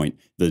at this point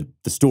the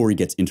story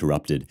gets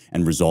interrupted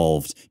and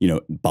resolved,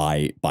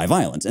 by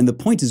violence. And the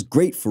point is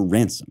great for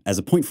Ransom. As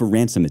a point for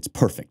Ransom, it's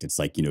perfect. It's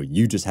like,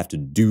 you just have to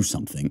do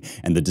something,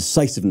 and the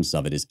decisiveness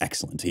of it is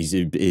excellent.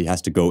 He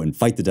has to go and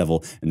fight the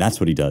devil, and that's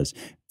what he does.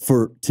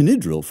 For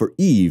Tinidril, for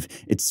Eve,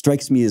 it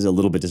strikes me as a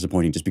little bit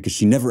disappointing just because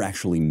she never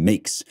actually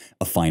makes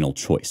a final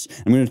choice.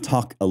 I'm going to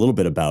talk a little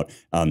bit about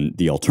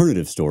the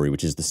alternative story,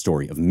 which is the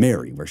story of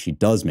Mary, where she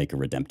does make a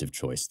redemptive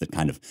choice that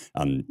kind of,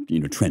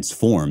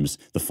 transforms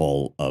the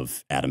fall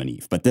of Adam and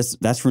Eve. But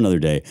that's for another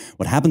day.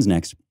 What happens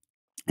next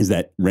is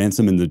that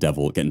Ransom and the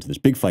devil get into this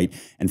big fight,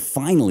 and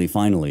finally,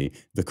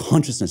 the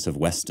consciousness of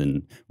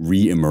Weston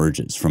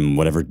re-emerges from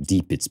whatever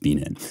deep it's been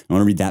in. I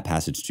want to read that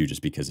passage too,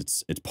 just because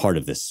it's part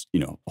of this,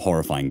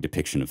 horrifying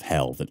depiction of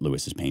hell that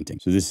Lewis is painting.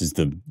 So this is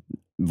the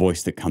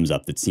voice that comes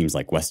up that seems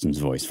like Weston's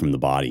voice from the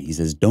body. He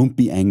says, "Don't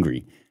be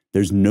angry.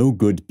 There's no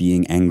good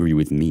being angry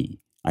with me.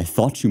 I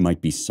thought you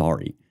might be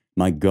sorry.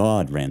 My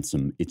God,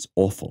 Ransom, it's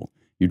awful.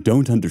 You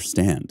don't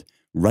understand.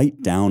 Right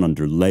down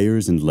under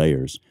layers and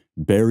layers,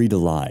 buried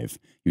alive.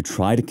 You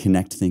try to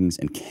connect things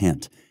and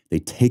can't. They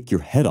take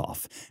your head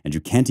off, and you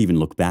can't even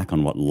look back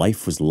on what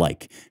life was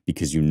like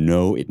because you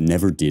know it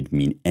never did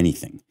mean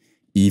anything,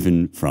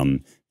 even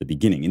from the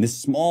beginning." In this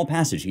small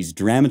passage, he's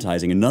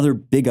dramatizing another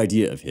big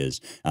idea of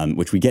his,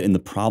 which we get in The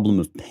Problem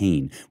of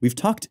Pain. We've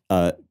talked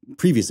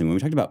previously, when we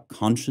talked about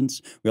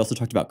conscience, we also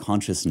talked about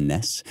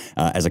consciousness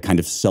as a kind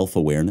of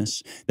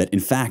self-awareness, that in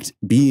fact,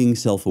 being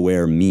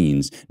self-aware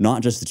means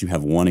not just that you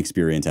have one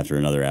experience after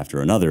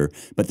another,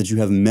 but that you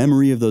have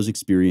memory of those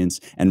experiences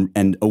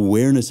and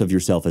awareness of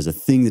yourself as a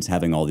thing that's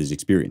having all these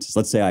experiences.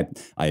 Let's say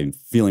I'm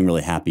feeling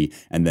really happy,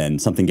 and then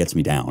something gets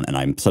me down, and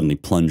I'm suddenly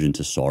plunged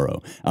into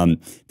sorrow.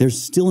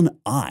 There's still an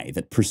I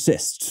that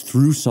persists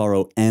through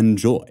sorrow and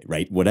joy,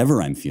 right?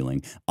 Whatever I'm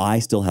feeling, I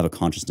still have a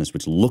consciousness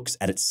which looks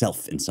at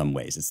itself in some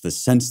ways. It's the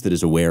sense that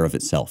is aware of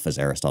itself, as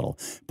Aristotle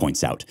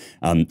points out.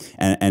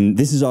 And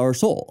this is our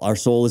soul. Our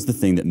soul is the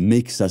thing that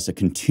makes us a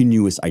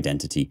continuous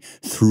identity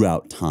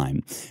throughout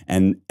time.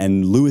 And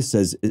Lewis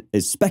is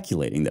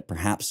speculating that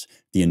perhaps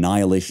the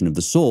annihilation of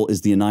the soul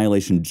is the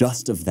annihilation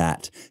just of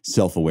that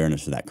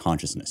self-awareness or that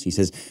consciousness. He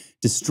says,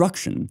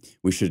 destruction,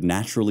 we should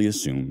naturally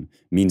assume,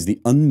 means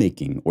the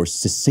unmaking or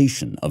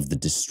cessation of the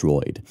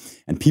destroyed.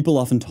 And people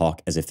often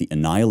talk as if the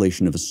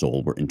annihilation of a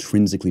soul were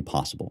intrinsically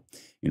possible.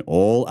 In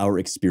all our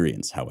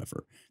experience,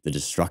 however, the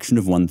destruction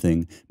of one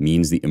thing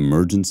means the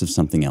emergence of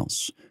something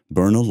else.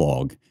 Burn a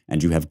log,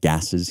 and you have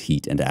gases,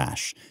 heat, and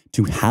ash.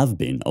 To have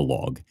been a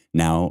log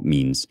now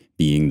means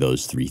being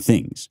those three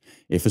things.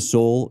 If a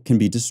soul can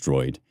be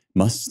destroyed,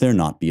 must there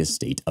not be a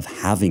state of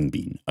having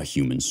been a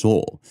human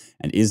soul?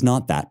 And is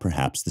not that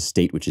perhaps the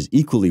state which is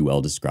equally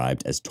well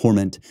described as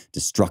torment,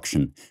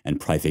 destruction, and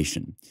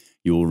privation?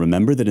 You will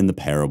remember that in the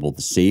parable,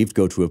 the saved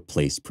go to a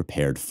place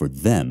prepared for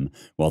them,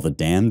 while the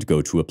damned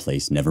go to a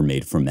place never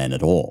made for men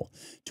at all.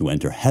 To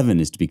enter heaven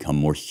is to become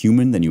more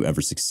human than you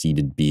ever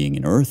succeeded being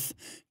in earth.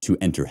 To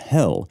enter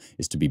hell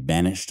is to be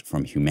banished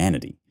from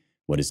humanity.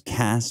 What is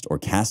cast or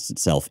casts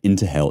itself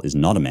into hell is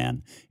not a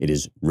man, it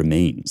is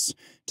remains.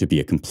 To be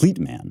a complete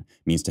man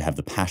means to have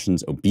the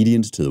passions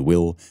obedient to the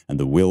will and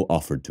the will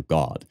offered to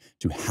God.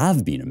 To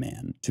have been a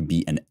man, to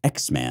be an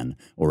ex-man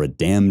or a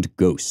damned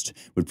ghost,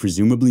 would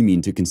presumably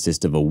mean to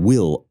consist of a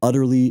will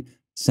utterly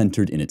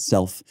centered in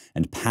itself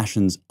and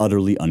passions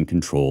utterly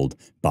uncontrolled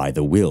by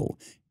the will.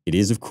 It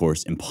is, of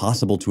course,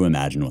 impossible to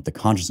imagine what the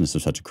consciousness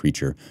of such a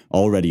creature,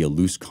 already a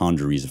loose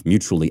congeries of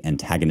mutually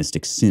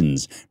antagonistic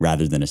sins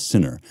rather than a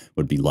sinner,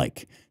 would be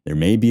like. There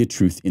may be a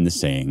truth in the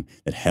saying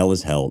that hell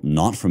is hell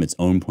not from its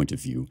own point of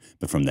view,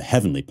 but from the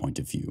heavenly point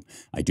of view.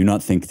 I do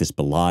not think this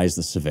belies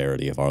the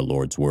severity of our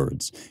Lord's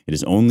words. It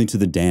is only to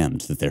the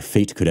damned that their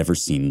fate could ever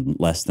seem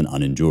less than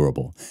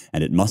unendurable,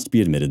 and it must be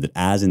admitted that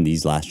as in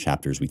these last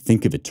chapters we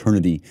think of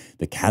eternity,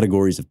 the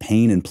categories of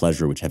pain and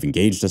pleasure which have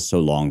engaged us so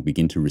long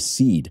begin to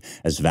recede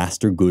as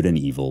vaster good and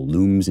evil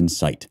looms in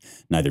sight.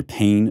 Neither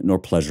pain nor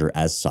pleasure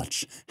as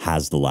such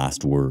has the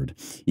last word.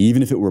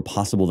 Even if it were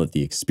possible that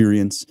the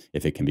experience,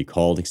 if it can be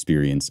called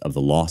experience, of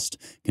the lost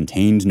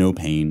contained no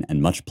pain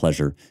and much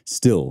pleasure,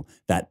 still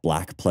that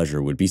black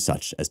pleasure would be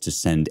such as to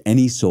send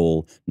any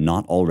soul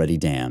not already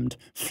damned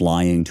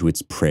flying to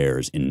its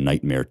prayers in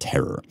nightmare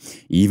terror.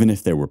 Even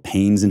if there were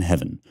pains in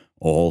heaven,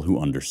 all who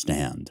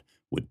understand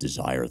would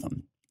desire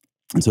them.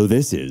 And so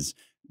this is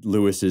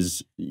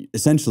Lewis's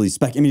essentially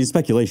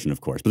speculation,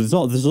 of course, but this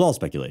is all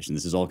speculation.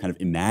 This is all kind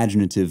of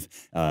imaginative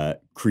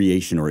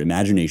creation or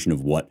imagination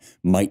of what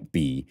might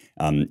be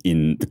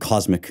in the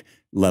cosmic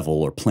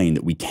level or plane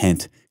that we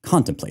can't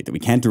contemplate, that we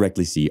can't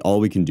directly see. All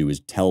we can do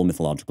is tell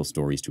mythological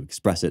stories to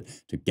express it,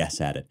 to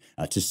guess at it,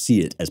 to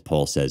see it, as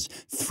Paul says,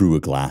 through a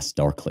glass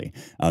darkly.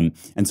 And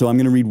so I'm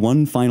going to read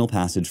one final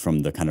passage from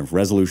the kind of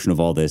resolution of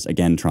all this,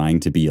 again, trying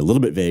to be a little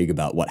bit vague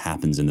about what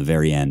happens in the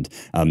very end.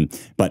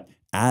 But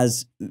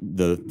as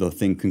the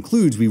thing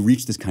concludes, we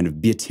reach this kind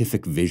of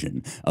beatific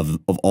vision of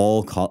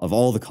all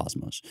the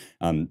cosmos.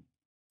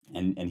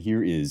 And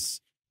here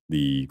is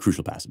the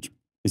crucial passage.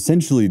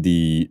 Essentially,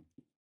 the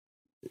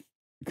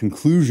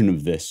conclusion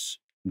of this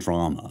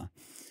drama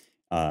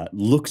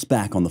looks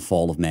back on the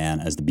fall of man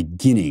as the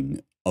beginning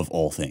of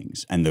all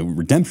things, and the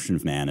redemption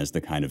of man as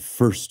the kind of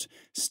first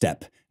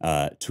step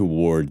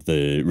toward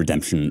the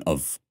redemption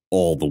of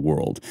all the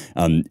world.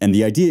 And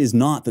the idea is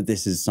not that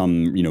this is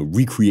some,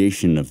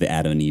 recreation of the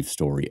Adam and Eve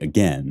story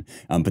again,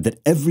 but that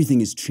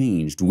everything is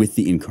changed with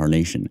the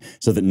incarnation,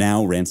 so that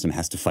now Ransom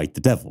has to fight the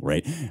devil,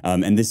 right?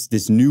 And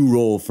this new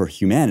role for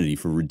humanity,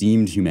 for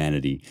redeemed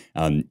humanity,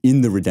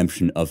 in the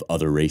redemption of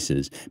other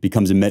races,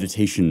 becomes a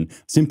meditation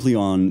simply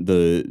on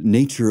the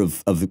nature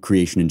of the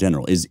creation in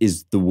general.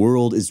 Is the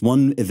world, is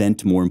one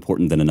event more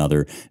important than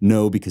another?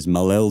 No, because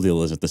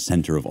Malel'dil is at the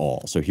center of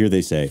all. So here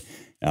they say,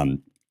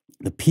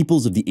 the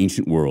peoples of the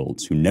ancient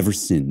worlds who never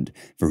sinned,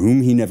 for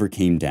whom he never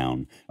came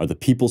down, are the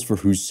peoples for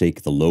whose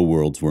sake the low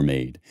worlds were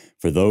made.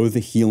 For though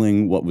the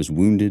healing what was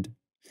wounded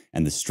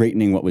and the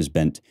straightening what was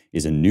bent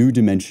is a new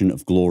dimension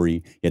of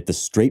glory, yet the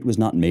straight was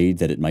not made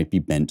that it might be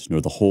bent,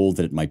 nor the whole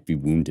that it might be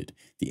wounded.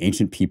 The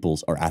ancient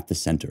peoples are at the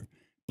center.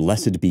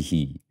 Blessed be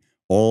he.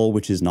 All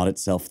which is not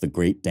itself the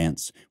great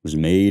dance was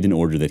made in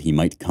order that he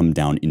might come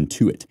down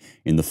into it.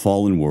 In the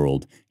fallen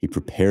world, he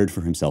prepared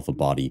for himself a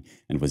body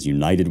and was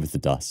united with the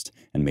dust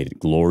and made it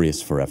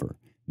glorious forever.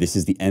 This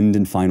is the end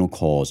and final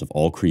cause of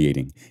all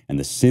creating, and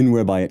the sin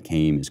whereby it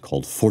came is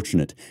called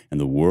fortunate, and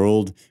the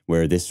world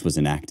where this was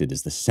enacted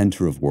is the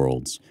center of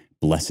worlds.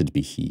 Blessed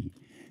be he.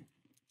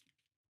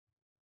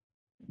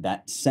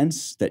 That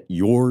sense that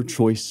your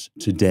choice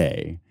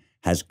today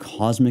has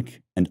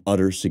cosmic and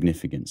utter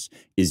significance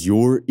is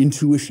your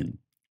intuition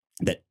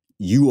that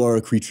you are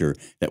a creature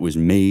that was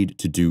made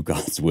to do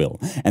God's will.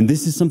 And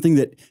this is something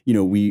that,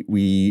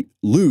 we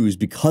lose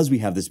because we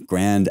have this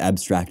grand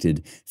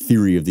abstracted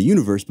theory of the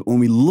universe. But when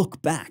we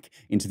look back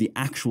into the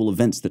actual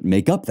events that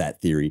make up that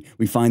theory,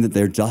 we find that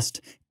they're just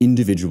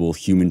individual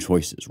human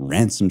choices.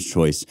 Ransom's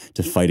choice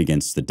to fight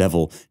against the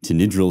devil,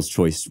 Tinidril's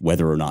choice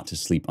whether or not to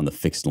sleep on the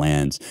fixed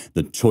lands,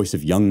 the choice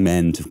of young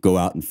men to go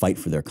out and fight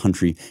for their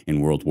country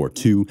in World War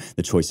II,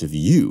 the choice of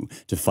you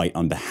to fight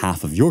on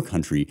behalf of your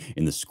country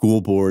in the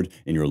school board,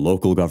 in your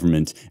local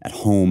government, at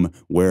home,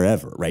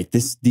 wherever, right?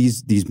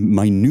 These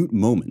minute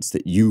moments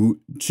that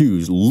you choose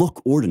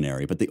look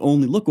ordinary, but they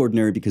only look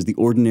ordinary because the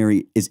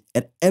ordinary is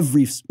at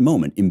every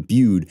moment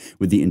imbued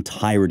with the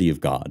entirety of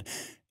God.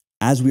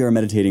 As we are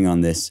meditating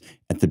on this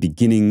at the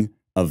beginning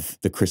of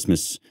the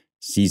Christmas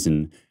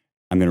season,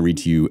 I'm going to read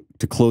to you,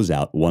 to close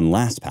out, one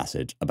last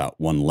passage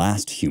about one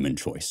last human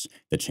choice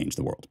that changed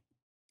the world.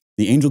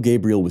 The angel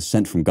Gabriel was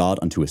sent from God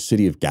unto a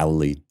city of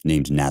Galilee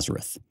named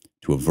Nazareth,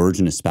 to a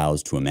virgin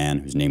espoused to a man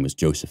whose name was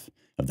Joseph,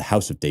 of the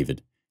house of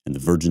David, and the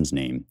virgin's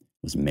name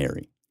was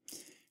Mary.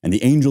 And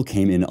the angel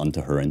came in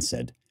unto her and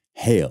said,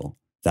 Hail,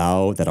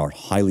 thou that art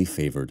highly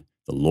favored,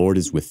 the Lord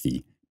is with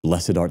thee,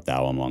 blessed art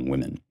thou among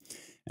women.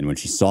 And when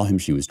she saw him,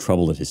 she was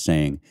troubled at his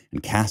saying,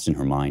 and cast in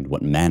her mind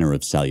what manner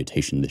of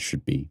salutation this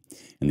should be.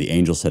 And the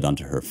angel said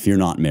unto her, Fear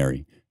not,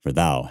 Mary, for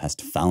thou hast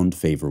found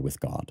favor with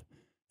God.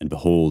 And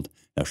behold,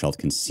 thou shalt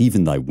conceive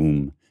in thy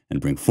womb,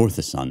 and bring forth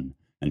a son,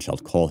 and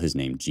shalt call his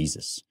name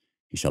Jesus.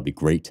 He shall be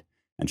great,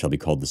 and shall be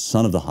called the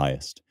Son of the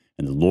Highest.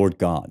 And the Lord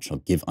God shall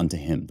give unto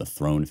him the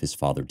throne of his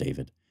father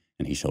David.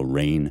 And he shall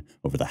reign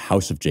over the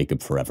house of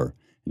Jacob forever,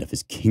 and of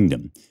his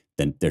kingdom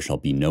then there shall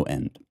be no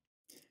end.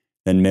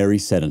 Then Mary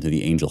said unto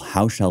the angel,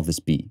 How shall this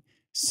be,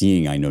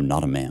 seeing I know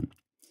not a man?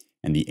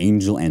 And the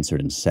angel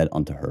answered and said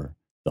unto her,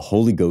 The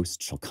Holy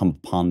Ghost shall come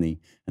upon thee,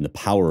 and the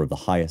power of the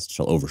Highest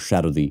shall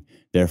overshadow thee.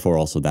 Therefore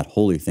also that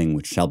holy thing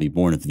which shall be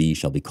born of thee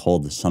shall be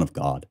called the Son of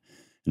God.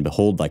 And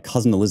behold, thy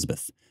cousin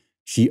Elizabeth,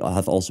 she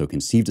hath also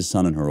conceived a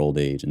son in her old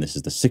age, and this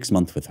is the 6th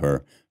month with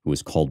her, who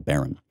is called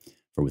barren.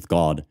 For with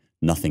God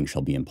nothing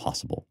shall be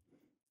impossible.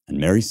 And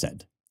Mary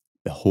said,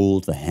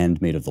 Behold the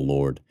handmaid of the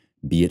Lord,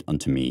 be it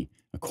unto me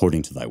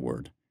according to thy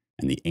word.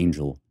 And the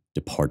angel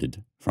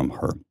departed from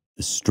her.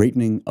 The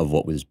straightening of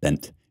what was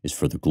bent is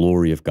for the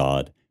glory of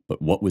God, but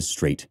what was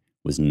straight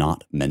was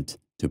not meant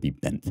to be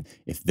bent.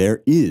 If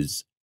there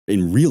is,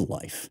 in real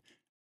life,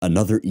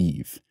 another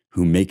Eve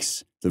who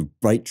makes the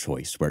right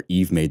choice where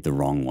Eve made the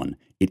wrong one,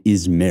 it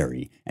is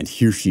Mary, and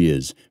here she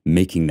is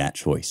making that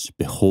choice.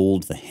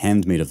 Behold the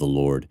handmaid of the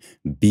Lord,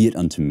 be it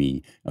unto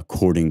me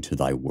according to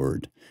thy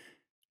word.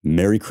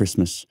 Merry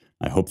Christmas.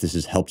 I hope this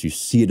has helped you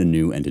see it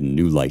anew and in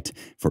new light,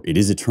 for it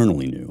is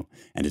eternally new,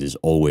 and it is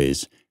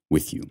always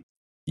with you.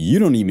 You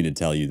don't need me to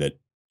tell you that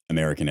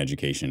American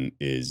education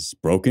is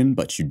broken,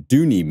 but you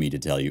do need me to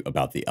tell you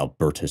about the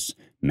Albertus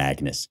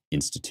Magnus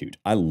Institute.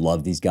 I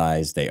love these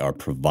guys. They are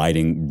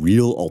providing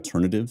real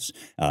alternatives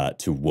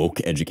to woke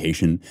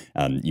education.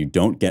 You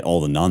don't get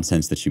all the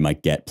nonsense that you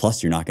might get.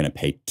 Plus, you're not going to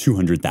pay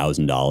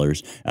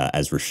 $200,000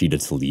 as Rashida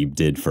Tlaib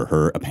did for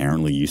her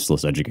apparently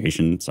useless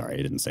education. Sorry,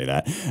 I didn't say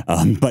that.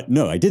 But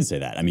no, I did say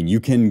that. I mean, you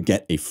can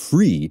get a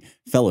free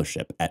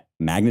fellowship at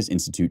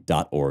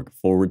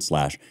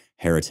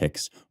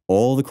magnusinstitute.org/heretics.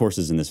 All the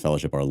courses in this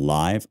fellowship are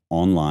live,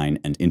 online,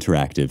 and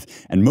interactive.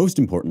 And most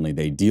importantly,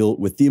 they deal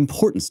with the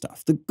important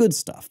stuff, the good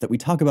stuff that we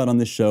talk about on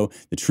this show,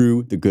 the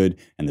true, the good,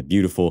 and the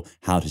beautiful,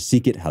 how to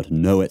seek it, how to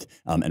know it,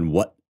 and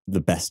what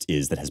the best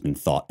is that has been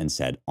thought and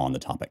said on the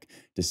topic.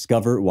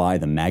 Discover why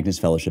the Magnus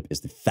Fellowship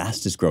is the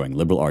fastest growing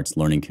liberal arts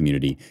learning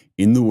community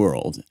in the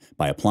world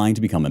by applying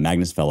to become a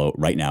Magnus Fellow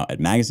right now at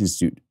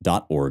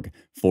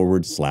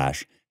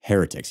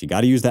magnusinstitute.org/heretics. You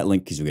got to use that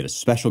link because you'll get a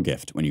special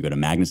gift when you go to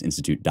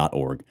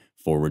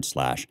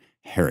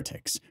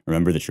magnusinstitute.org/heretics.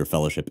 Remember that your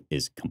fellowship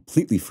is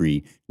completely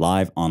free,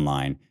 live,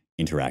 online,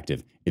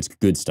 interactive. It's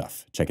good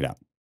stuff. Check it out.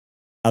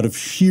 Out of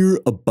sheer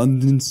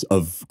abundance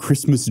of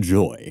Christmas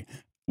joy,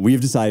 we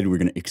have decided we're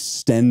going to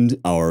extend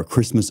our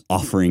Christmas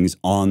offerings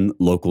on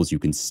Locals. You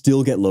can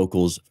still get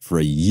Locals for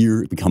a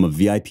year, become a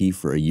VIP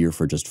for a year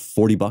for just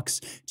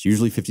 $40. It's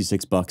usually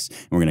 $56,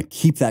 and we're going to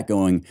keep that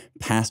going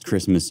past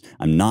Christmas.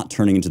 I'm not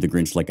turning into the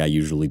Grinch like I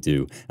usually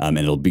do, and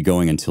it'll be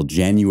going until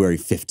January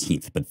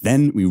 15th. But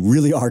then we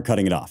really are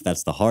cutting it off.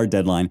 That's the hard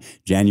deadline,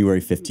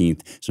 January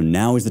 15th. So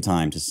now is the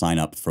time to sign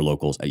up for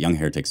Locals at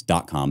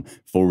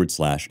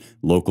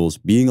youngheretics.com/locals.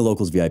 Being a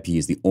Locals VIP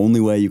is the only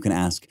way you can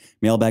ask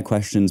mailbag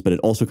questions, but it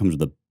also comes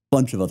with a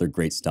bunch of other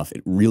great stuff.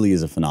 It really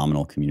is a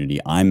phenomenal community.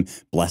 I'm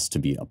blessed to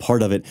be a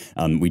part of it.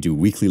 We do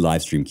weekly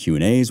live stream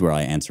Q&As where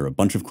I answer a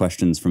bunch of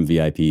questions from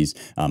VIPs.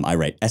 I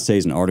write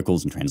essays and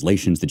articles and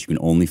translations that you can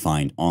only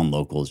find on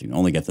Locals. You can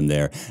only get them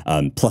there.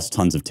 Plus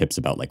tons of tips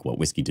about like what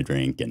whiskey to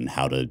drink and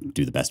how to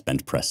do the best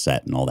bench press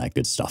set and all that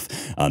good stuff.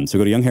 So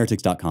go to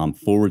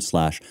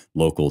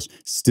youngheretics.com/locals.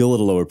 Still at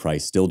a lower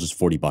price, still just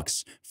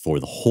 $40 for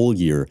the whole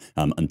year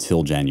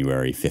until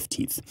January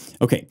 15th.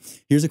 Okay,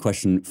 here's a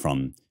question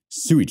from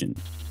Suijin.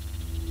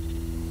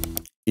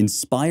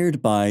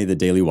 Inspired by the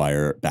Daily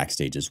Wire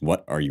backstages,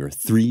 what are your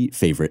 3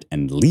 favorite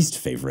and least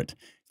favorite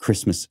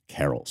Christmas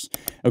carols?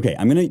 Okay,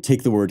 I'm going to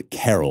take the word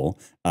carol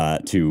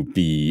to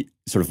be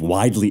sort of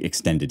widely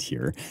extended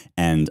here.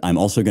 And I'm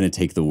also going to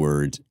take the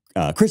word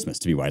Christmas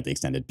to be widely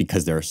extended,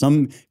 because there are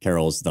some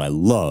carols that I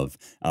love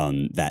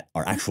that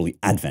are actually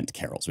Advent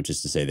carols, which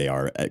is to say they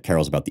are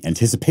carols about the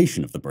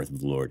anticipation of the birth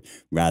of the Lord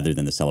rather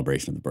than the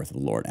celebration of the birth of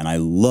the Lord. And I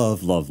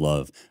love, love,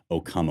 love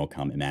O Come,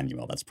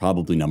 Emmanuel. That's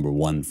probably number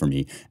 1 for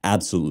me.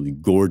 Absolutely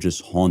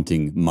gorgeous,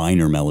 haunting,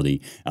 minor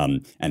melody.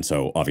 And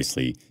so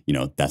obviously, you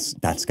know,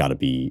 that's got to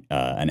be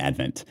an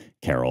Advent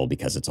carol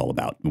because it's all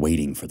about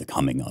waiting for the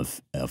coming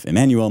of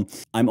Emmanuel.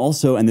 I'm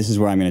also, and this is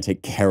where I'm going to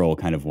take carol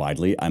kind of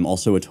widely, I'm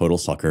also a total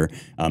sucker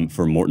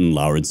for Morton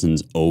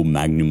Lauridsen's O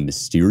Magnum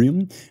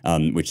Mysterium,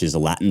 which is a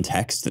Latin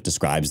text that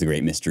describes the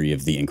great mystery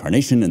of the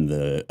incarnation and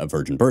the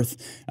virgin birth.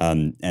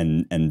 And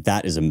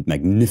that is a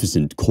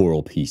magnificent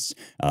choral piece,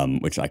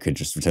 which I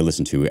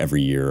listen to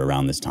every year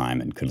around this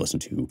time and could listen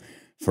to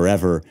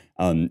forever.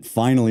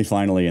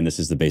 Finally, and this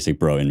is the basic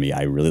bro in me,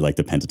 I really like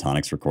the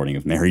Pentatonics recording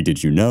of Mary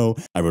Did You Know?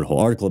 I wrote a whole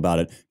article about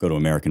it. Go to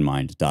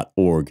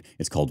AmericanMind.org.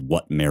 It's called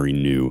What Mary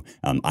Knew.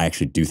 I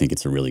actually do think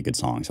it's a really good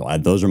song. So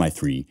those are my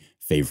 3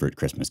 favorite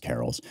Christmas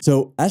carols.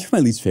 So as for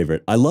my least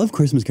favorite, I love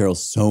Christmas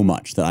carols so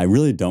much that I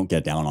really don't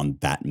get down on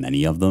that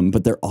many of them,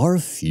 but there are a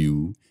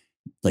few,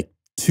 like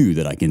 2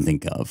 that I can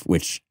think of,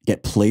 which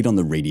get played on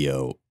the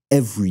radio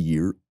every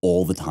year,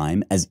 all the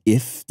time, as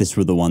if this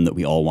were the one that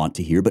we all want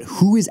to hear. But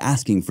who is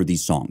asking for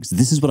these songs?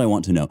 This is what I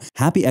want to know.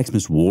 Happy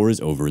Xmas War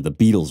is Over, the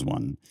Beatles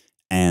one.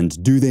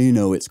 And Do They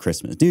Know It's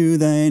Christmas? Do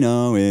they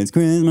know it's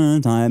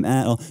Christmas time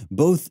at all?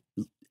 Both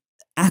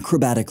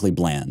acrobatically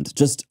bland,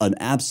 just an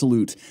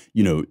absolute,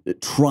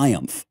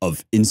 triumph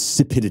of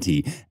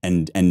insipidity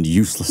and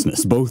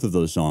uselessness. Both of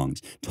those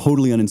songs,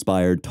 totally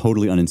uninspired,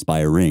 totally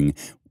uninspiring.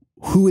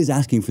 Who is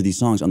asking for these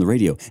songs on the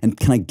radio? And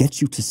can I get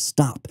you to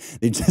stop?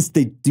 They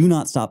do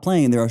not stop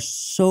playing. And there are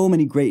so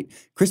many great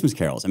Christmas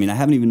carols. I mean, I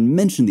haven't even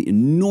mentioned the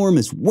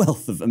enormous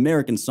wealth of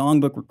American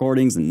songbook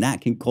recordings and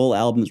Nat King Cole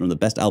albums, one of the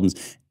best albums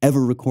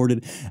ever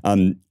recorded.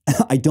 I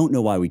don't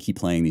know why we keep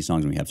playing these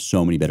songs when we have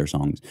so many better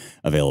songs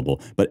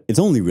available, but it's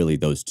only really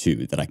those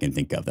 2 that I can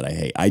think of that I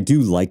hate. I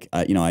do like,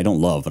 I don't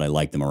love, but I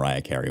like the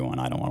Mariah Carey one.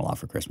 I Don't Want a Lot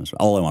for Christmas.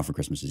 All I Want for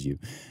Christmas Is You.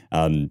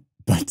 Yeah,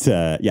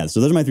 so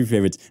those are my 3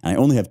 favorites, and I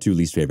only have 2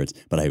 least favorites,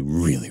 but I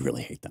really,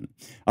 really hate them.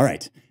 All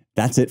right,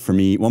 that's it for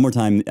me. One more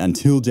time,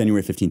 until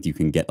January 15th, you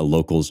can get a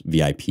Locals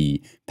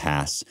VIP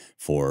pass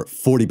for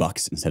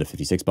 $40 instead of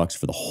 $56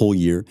 for the whole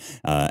year,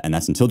 and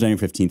that's until January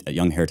 15th at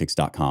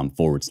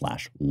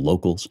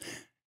youngheretics.com/locals.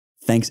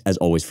 Thanks, as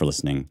always, for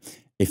listening.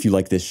 If you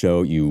like this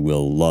show, you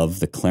will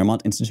love the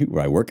Claremont Institute,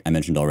 where I work. I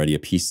mentioned already a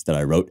piece that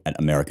I wrote at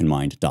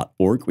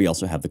AmericanMind.org. We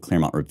also have the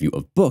Claremont Review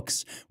of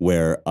Books,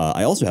 where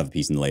I also have a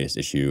piece in the latest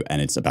issue,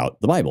 and it's about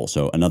the Bible.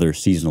 So another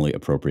seasonally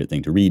appropriate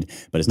thing to read.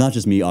 But it's not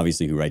just me,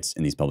 obviously, who writes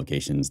in these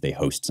publications. They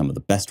host some of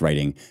the best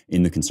writing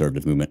in the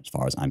conservative movement, as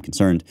far as I'm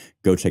concerned.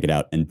 Go check it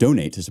out and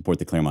donate to support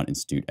the Claremont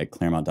Institute at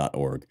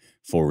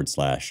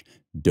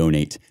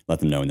claremont.org/donate. Let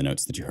them know in the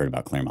notes that you heard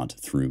about Claremont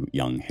through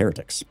Young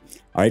Heretics.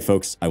 All right,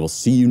 folks, I will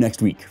see you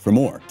next week for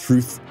more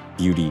truth,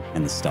 beauty,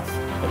 and the stuff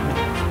that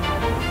matters.